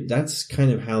so that's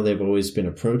kind of how they've always been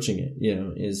approaching it,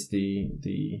 is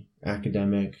the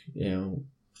academic,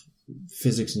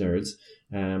 physics nerds,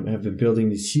 have been building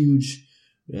these huge,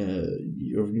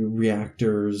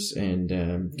 reactors and,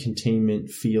 containment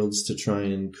fields to try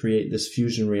and create this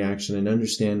fusion reaction and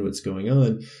understand what's going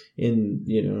on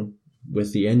in,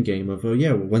 with the end game of,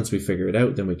 once we figure it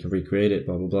out, then we can recreate it,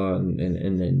 blah, blah, blah. And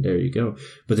then there you go.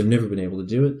 But they've never been able to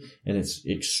do it. And it's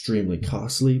extremely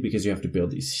costly because you have to build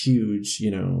these huge,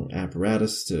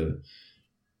 apparatus to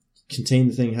contain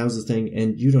the thing, house the thing,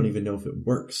 and you don't even know if it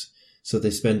works. So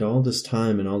they spend all this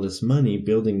time and all this money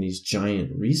building these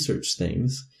giant research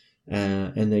things,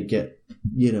 and they get,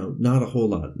 not a whole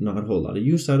lot of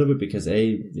use out of it because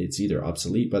it's either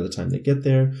obsolete by the time they get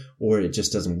there, or it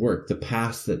just doesn't work. The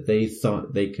path that they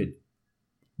thought they could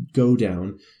go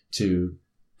down to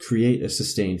create a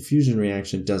sustained fusion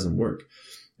reaction doesn't work.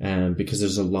 Because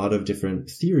there's a lot of different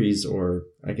theories, or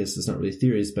I guess it's not really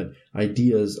theories, but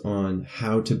ideas on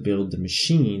how to build the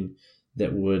machine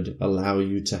that would allow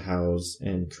you to house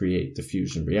and create the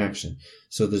fusion reaction.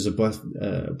 So there's a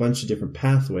bunch of different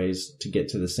pathways to get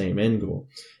to the same end goal.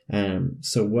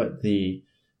 So what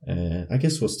I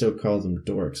guess we'll still call them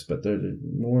dorks, but they're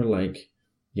more like,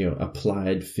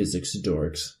 applied physics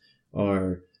dorks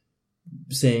are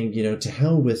saying, to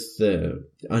hell with the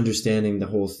understanding the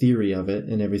whole theory of it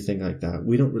and everything like that.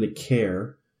 We don't really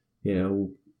care.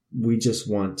 We just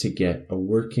want to get a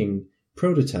working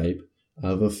prototype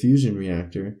of a fusion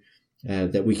reactor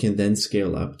that we can then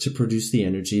scale up to produce the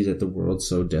energy that the world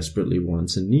so desperately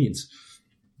wants and needs.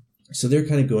 So they're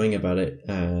kind of going about it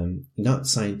not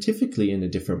scientifically in a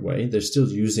different way. They're still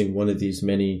using one of these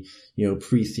many,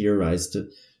 pre-theorized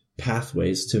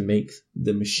pathways to make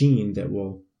the machine that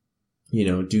will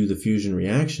do the fusion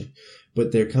reaction.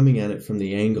 But they're coming at it from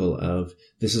the angle of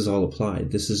this is all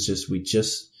applied. This is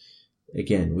just,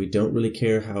 again, we don't really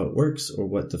care how it works or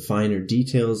what the finer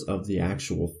details of the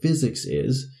actual physics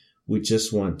is. We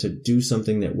just want to do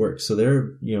something that works. So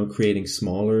they're, creating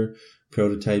smaller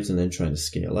prototypes and then trying to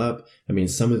scale up. I mean,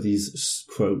 some of these,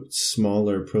 quote,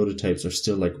 smaller prototypes are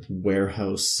still like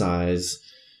warehouse size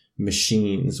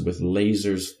machines with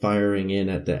lasers firing in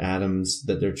at the atoms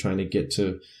that they're trying to get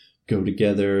to go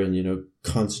together, and,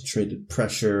 concentrated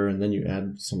pressure. And then you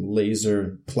add some laser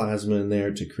and plasma in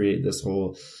there to create this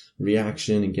whole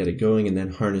reaction and get it going and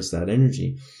then harness that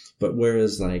energy. But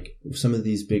whereas like some of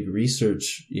these big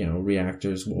research,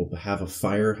 reactors will have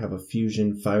a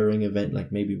fusion firing event,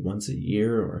 like maybe once a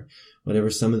year or whatever.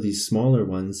 Some of these smaller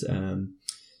ones, on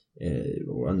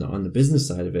the business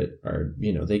side of it are,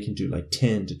 they can do like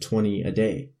 10 to 20 a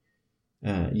day,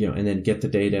 and then get the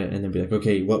data and then be like,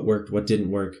 okay, what worked, what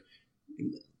didn't work?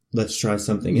 Let's try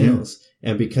something else.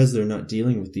 And because they're not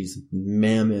dealing with these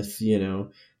mammoth,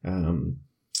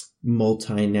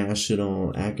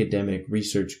 multinational academic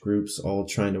research groups all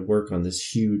trying to work on this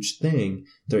huge thing,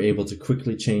 they're able to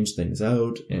quickly change things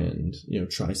out and,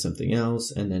 try something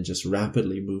else and then just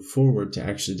rapidly move forward to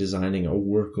actually designing a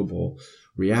workable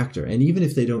reactor. And even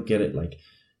if they don't get it like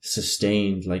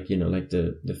sustained, like, like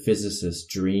the physicists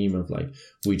dream of, like,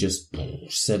 we just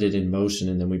set it in motion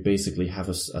and then we basically have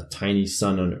a tiny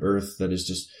sun on Earth that is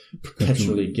just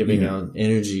perpetually giving out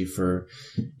energy for,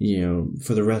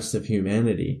 for the rest of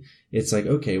humanity. It's like,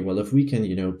 okay, well, if we can,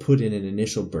 put in an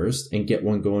initial burst and get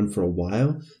one going for a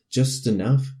while, just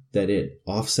enough that it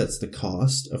offsets the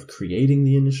cost of creating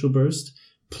the initial burst,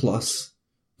 plus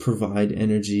provide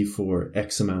energy for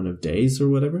X amount of days or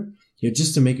whatever,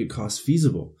 just to make it cost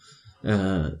feasible,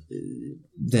 then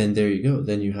there you go.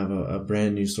 Then you have a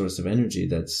brand new source of energy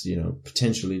that's,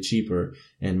 potentially cheaper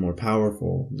and more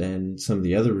powerful than some of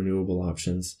the other renewable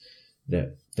options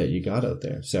that you got out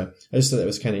there. So I just thought that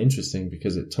was kind of interesting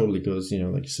because it totally goes,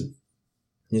 like you said,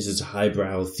 there's this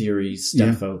highbrow theory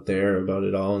stuff out there about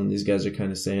it all. And these guys are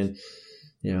kind of saying,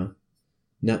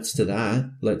 nuts to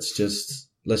that. Let's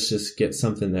just get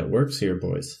something that works here,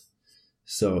 boys.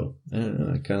 So I don't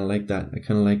know. I kind of like that. I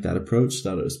kind of like that approach.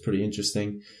 Thought it was pretty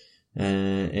interesting.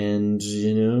 And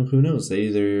who knows? They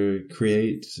either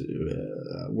create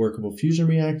a workable fusion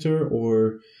reactor,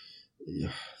 or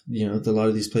a lot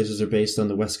of these places are based on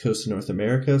the west coast of North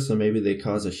America. So maybe they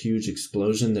cause a huge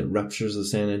explosion that ruptures the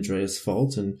San Andreas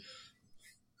Fault and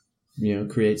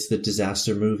creates the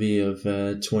disaster movie of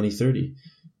 2030.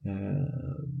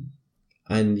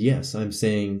 And yes, I'm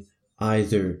saying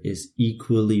either is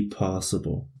equally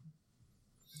possible.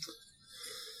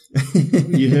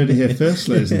 You heard it here first,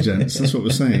 ladies and gents. That's what we're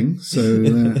saying.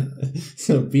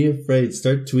 So be afraid.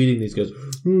 Start tweeting these guys.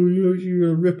 Oh, you're going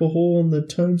to rip a hole in the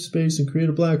time space and create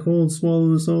a black hole and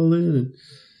swallow us all in. And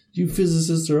you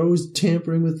physicists are always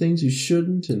tampering with things you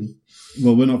shouldn't. And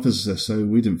well, we're not physicists, so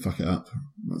we didn't fuck it up.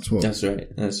 That's right.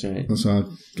 That's how I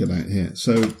get out here.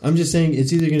 So I'm just saying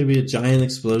it's either going to be a giant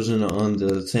explosion on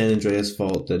the San Andreas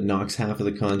Fault that knocks half of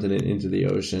the continent into the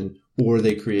ocean, or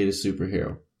they create a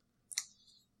superhero.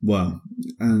 Well,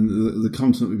 and the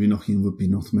continent we'd be knocking would be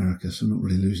North America, so not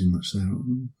really losing much there.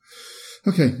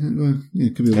 Okay, well,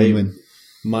 it could be a win-win.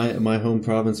 My home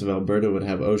province of Alberta would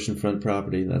have oceanfront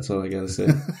property. That's all I gotta say.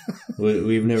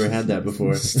 We've never had that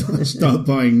before. Start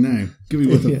buying now. Give me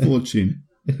worth a fortune.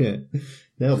 Yeah.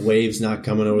 That wave's not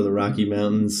coming over the Rocky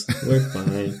Mountains. We're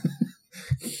fine.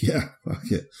 Yeah,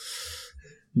 fuck it.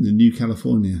 The new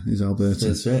California is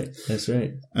Alberta. That's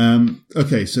right.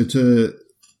 Okay, so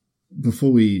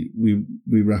before we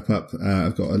wrap up,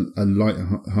 I've got a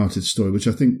light-hearted story, which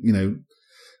I think, I'm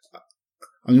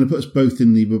going to put us both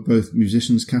in we're both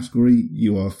musicians category.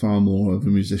 You are far more of a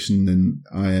musician than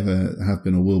I ever have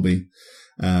been or will be.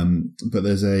 But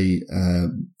there's a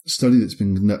study that's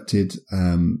been conducted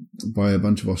by a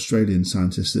bunch of Australian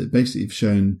scientists that basically have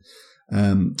shown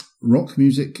rock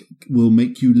music will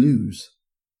make you lose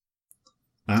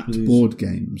at board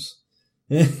games.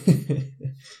 I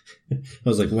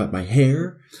was like, what, my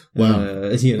hair? Well,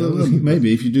 well,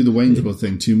 maybe if you do the Waynesboro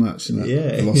thing too much, and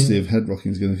that velocity of head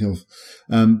rocking is going to kill.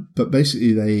 But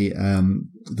basically,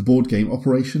 the board game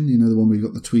Operation, the one where you've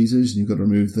got the tweezers and you've got to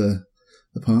remove the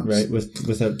parts, right,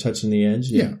 without touching the edge.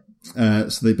 Yeah.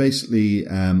 So they basically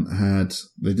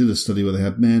they did a study where they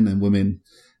had men and women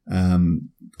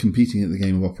competing at the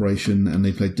game of Operation, and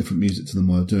they played different music to them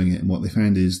while doing it. And what they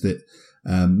found is that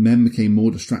men became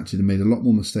more distracted and made a lot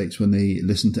more mistakes when they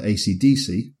listened to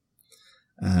AC/DC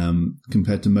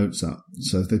compared to Mozart.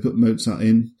 So if they put Mozart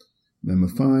in, men were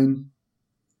fine.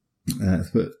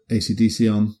 If they put AC/DC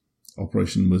on,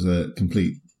 operation was a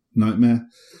complete nightmare.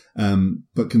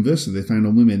 But conversely, they found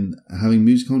on women having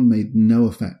music on made no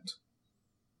effect.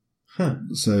 Huh.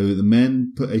 So the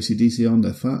men put AC/DC on,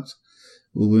 they're fucked.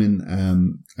 The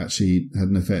women actually had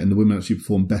an effect, and the women actually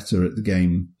performed better at the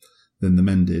game than the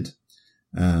men did.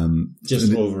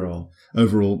 Just overall.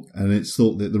 Overall, and it's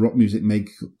thought that the rock music may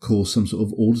cause some sort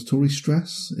of auditory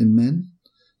stress in men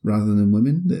rather than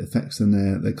women that affects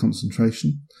their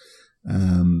concentration.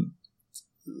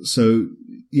 So,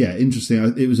 yeah, interesting.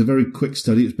 It was a very quick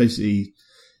study. It was basically,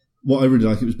 what I really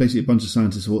like, it was basically a bunch of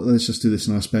scientists thought, let's just do this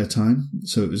in our spare time.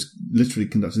 So it was literally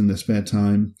conducted in their spare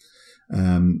time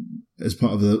as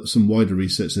part of some wider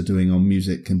research they're doing on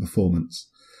music and performance.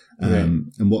 Right.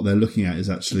 And what they're looking at is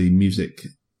actually music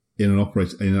in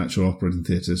an actual operating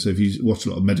theatre. So if you watch a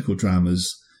lot of medical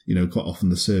dramas, quite often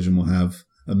the surgeon will have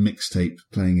a mixtape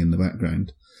playing in the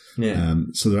background. Yeah.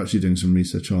 So they're actually doing some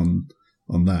research on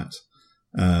that.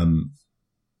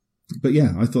 But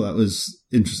yeah, I thought that was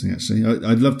interesting, actually.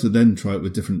 I'd love to then try it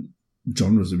with different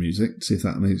genres of music to see if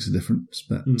that makes a difference.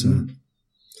 But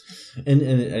and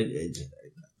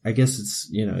I guess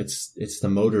it's the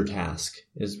motor task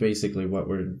is basically what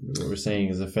we're saying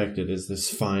is affected, is this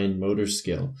fine motor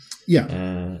skill.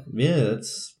 Yeah.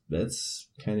 That's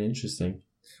kind of interesting.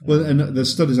 Well, and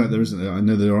there's studies out there, isn't there? I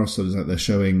know there are studies out there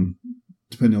showing,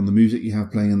 depending on the music you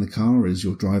have playing in the car, is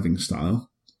your driving style.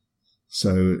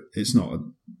 So it's not a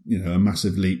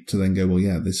massive leap to then go, well,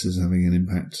 yeah, this is having an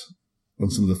impact on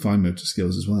some of the fine motor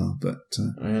skills as well. But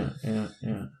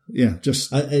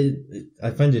just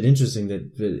I find it interesting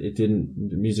that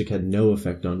the music had no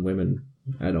effect on women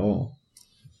at all.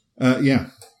 Yeah,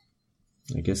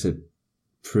 I guess it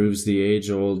proves the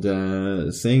age-old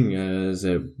thing is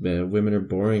that women are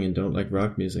boring and don't like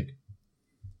rock music.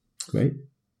 Right?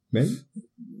 Isn't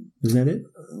that it?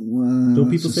 Well,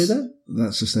 don't people say that?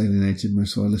 That's just alienated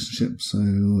most of our listenership. So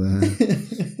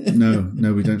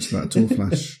no, we don't say that at all,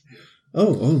 Flash.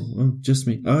 Oh, just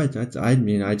me. Oh, I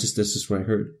mean, that's just what I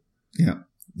heard. Yeah.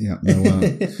 No,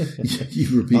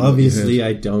 you repeat. Obviously,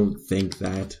 I don't think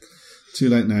that. Too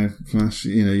late now, Flash.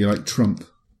 You're like Trump.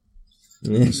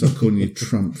 I'll start calling you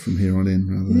Trump from here on in,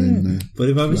 rather than. But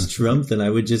if I was Flash. Trump, then I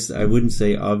wouldn't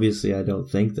say obviously I don't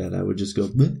think that. I would just go,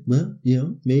 well,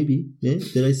 maybe. Yeah,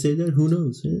 did I say that? Who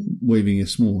knows? Yeah. Waving your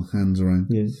small hands around.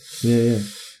 Yeah.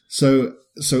 So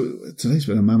today's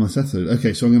been a mammoth episode.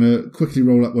 Okay, so I'm going to quickly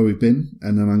roll up where we've been,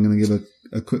 and then I'm going to give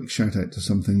a quick shout out to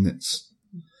something that's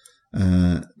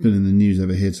been in the news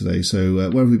over here today. So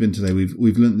where have we been today?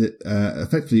 We've learned that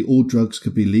effectively all drugs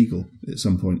could be legal at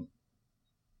some point.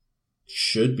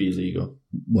 Should be legal.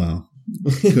 Well,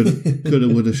 coulda,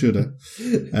 woulda, shoulda.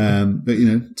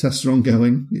 But tests are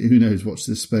ongoing. Who knows? Watch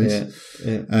this space.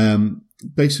 Yeah.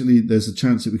 Basically, there's a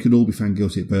chance that we could all be found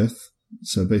guilty at birth.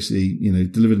 So basically,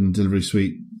 delivered in the delivery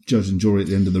suite, judge and jury at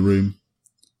the end of the room.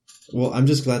 Well, I'm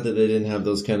just glad that they didn't have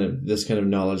this kind of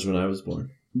knowledge when I was born.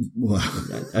 Well,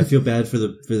 I feel bad for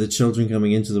the children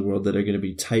coming into the world that are going to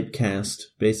be typecast,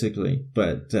 basically.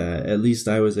 But at least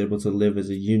I was able to live as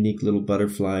a unique little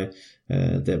butterfly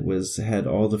that had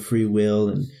all the free will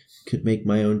and could make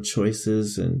my own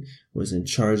choices and was in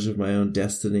charge of my own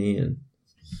destiny. And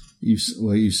you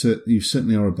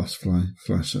certainly are a butterfly,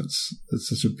 Flash. That's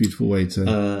such a beautiful way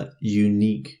to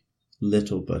unique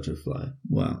little butterfly.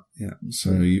 Wow, yeah.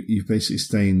 So you've basically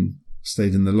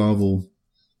stayed in the larval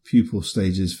pupal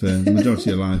stages for the majority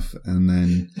of your life, and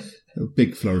then a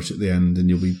big flourish at the end, and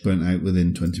you'll be burnt out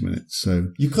within 20 minutes.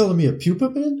 So you calling me a pupa,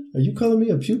 man? Are you calling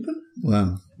me a pupa?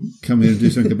 Well, come here and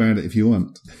do something about it if you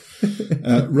want.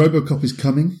 RoboCop is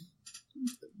coming,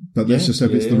 but let's just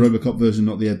hope it's the RoboCop version,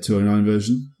 not the Ed 209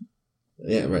 version.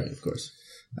 Yeah, right, of course.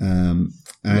 And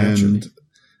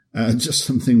just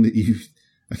something that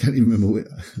I can't even remember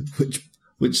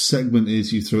which segment it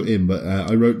is you threw it in, but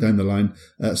I wrote down the line,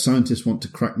 scientists want to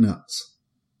crack nuts.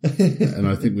 And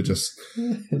I think we'll just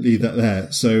leave that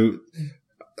there. So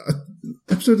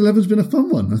episode 11's been a fun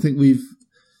one. I think we've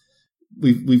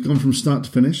gone from start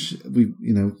to finish.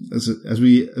 As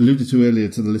we alluded to earlier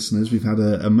to the listeners, we've had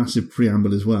a massive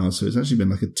preamble as well. So it's actually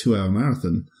been like a 2-hour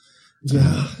marathon.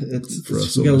 Yeah, we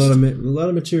got a lot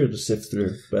of material to sift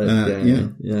through. But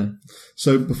yeah.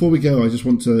 So before we go, I just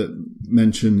want to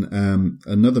mention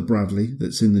another Bradley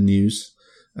that's in the news,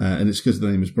 and it's because the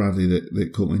name is Bradley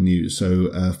that caught my news. So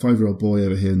a 5-year-old boy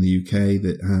over here in the UK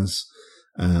that has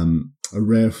a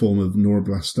rare form of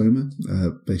neuroblastoma,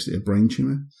 basically a brain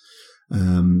tumour.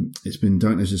 It's been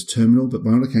diagnosed as terminal, but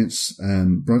by all accounts,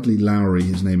 Bradley Lowry,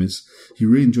 his name is, he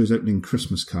really enjoys opening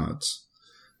Christmas cards.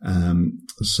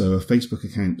 So a Facebook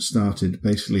account started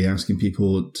basically asking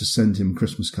people to send him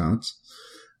Christmas cards.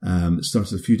 It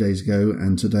started a few days ago,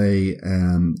 and today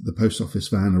the post office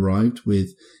van arrived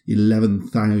with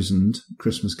 11,000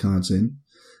 Christmas cards in.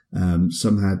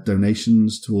 Some had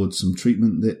donations towards some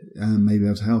treatment that may be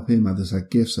able to help him. Others had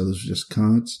gifts. Others were just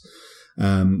cards.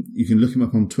 You can look him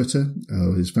up on Twitter.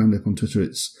 His family up on Twitter.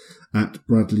 It's at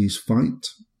Bradley's Fight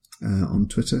on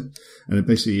Twitter. And it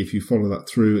basically, if you follow that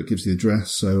through, it gives the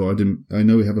address. So I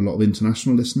know we have a lot of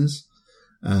international listeners.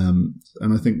 And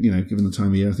I think, given the time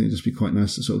of year, I think it'd just be quite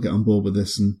nice to sort of get on board with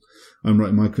this. And I'm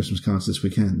writing my Christmas cards this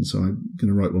weekend. So I'm going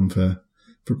to write one for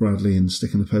Bradley and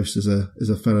stick in the post as a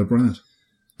fellow Brad.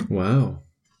 Wow.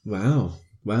 Well,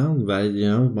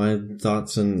 my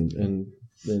thoughts and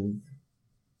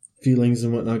feelings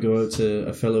and whatnot go out to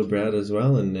a fellow Brad as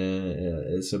well. And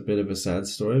it's a bit of a sad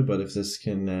story, but if this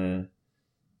can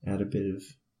add a bit of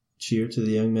cheer to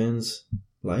the young man's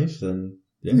life, then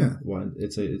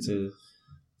it's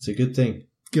a good thing.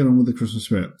 Get on with the Christmas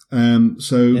spirit. And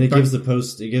it gives the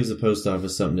post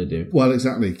office something to do. Well,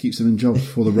 exactly. It keeps them in jobs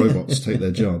before the robots take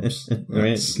their jobs.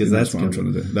 Right, because that's what I'm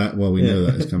trying to do. We know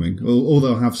that is coming. Or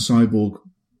they'll have cyborg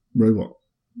robot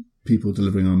people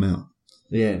delivering our mail.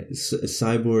 Yeah,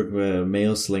 cyborg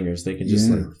mail slingers. They can just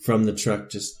from the truck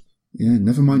just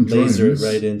never mind laser drones. It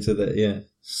right into the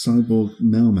cyborg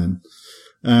mailmen.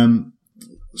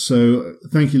 So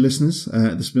thank you, listeners. This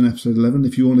has been episode 11.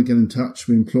 If you want to get in touch,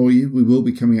 we implore you. We will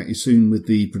be coming at you soon with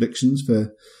the predictions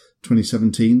for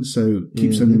 2017. So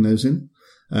keep sending those in.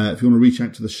 If you want to reach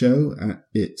out to the show,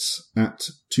 it's at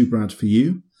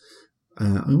 2brad4you.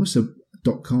 I always said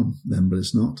 .com then, but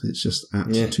it's not. It's just at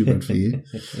 2brad4you.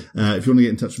 If you want to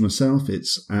get in touch with myself,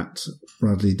 it's at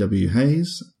Bradley W.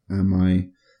 Hayes, and my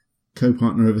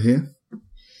co-partner over here.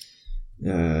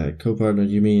 Co-partner,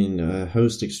 you mean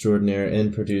host extraordinaire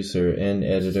and producer and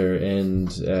editor and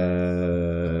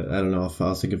I don't know,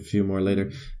 I'll think of a few more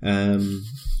later. What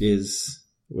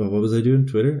was I doing?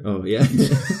 Twitter? Oh, yeah.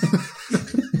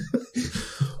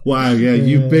 Wow, yeah,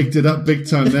 you bigged it up big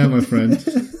time there, my friend.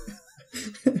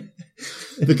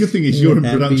 The good thing is you're in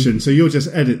production, so you'll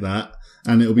just edit that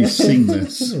and it'll be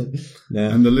seamless. No,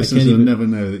 and the listeners will never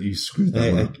know that you screwed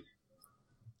that up.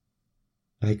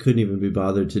 I couldn't even be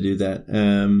bothered to do that.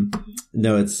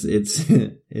 No, it's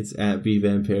at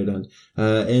bvanperidon.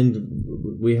 And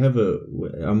we have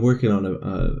I'm working on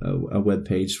a web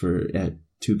page for at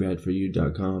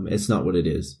 2brad4you.com. It's not what it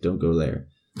is. Don't go there.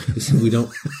 We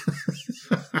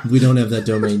don't have that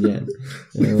domain yet.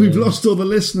 We've lost all the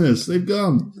listeners. They've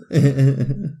gone.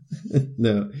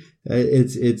 No,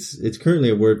 it's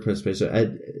currently a WordPress page.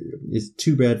 It's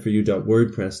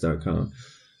 2brad4you.wordpress.com.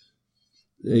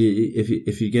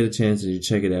 If you get a chance and you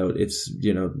check it out, it's,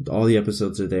 all the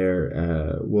episodes are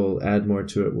there. We'll add more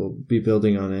to it. We'll be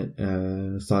building on it.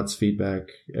 Thoughts, feedback,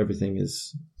 everything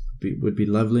would be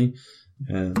lovely.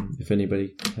 If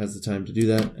anybody has the time to do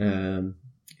that, it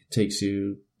takes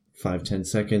you 5-10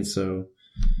 seconds. So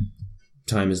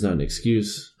time is not an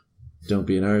excuse. Don't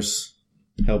be an arse.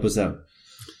 Help us out.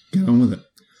 Get on with it.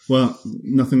 Well,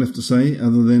 nothing left to say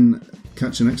other than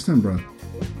catch you next time, Brad.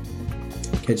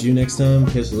 Catch you next time.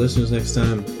 Catch the listeners next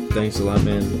time. Thanks a lot,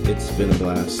 man. It's been a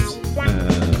blast.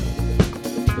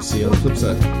 We'll see you on the flip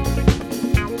side.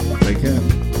 Take care.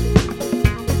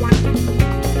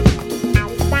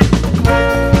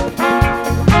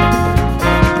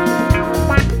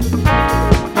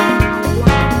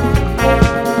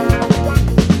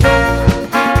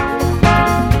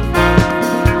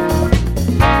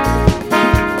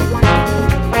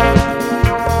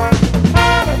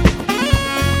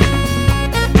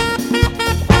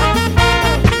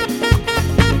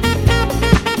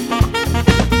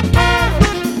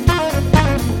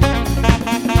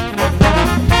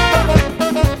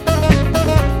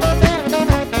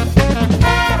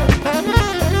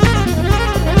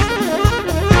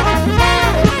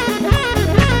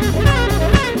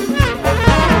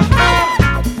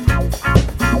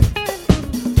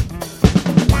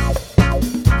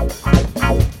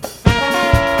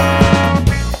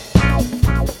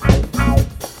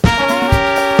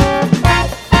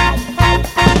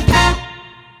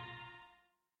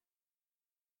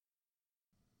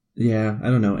 Yeah, I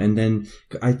don't know. And then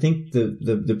I think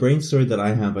the brain story that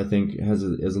I have, I think has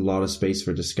a lot of space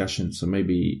for discussion. So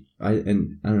maybe I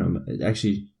don't know.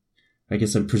 Actually, I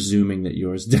guess I'm presuming that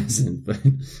yours doesn't, but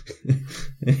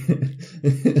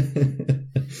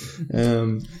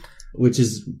which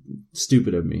is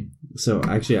stupid of me. So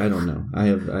actually, I don't know.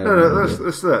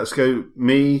 Let's do that. Let's go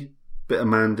me, bit of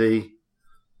Mandy,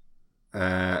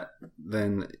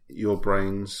 then your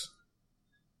brains,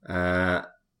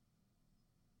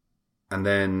 and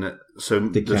then the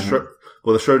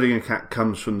Schrodinger cat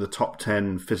comes from the top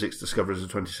 10 physics discoveries of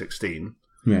 2016.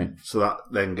 Right. So that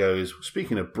then goes,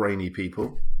 speaking of brainy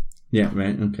people. Yeah,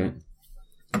 right, okay.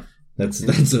 That's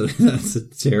a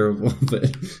terrible,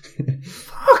 but...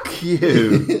 Fuck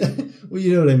you! Well,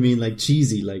 you know what I mean, like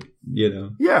cheesy, like, you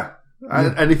know. Yeah.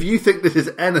 And if you think this is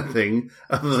anything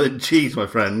other than cheese, my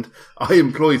friend, I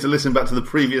implore you to listen back to the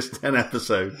previous 10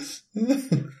 episodes.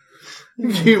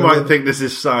 You might think this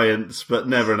is science, but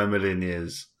never in a million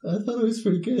years. I thought it was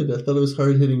pretty good. I thought it was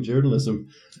hard-hitting journalism.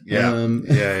 Yeah.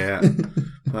 Yeah.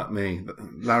 Not me.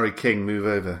 Larry King, move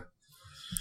over.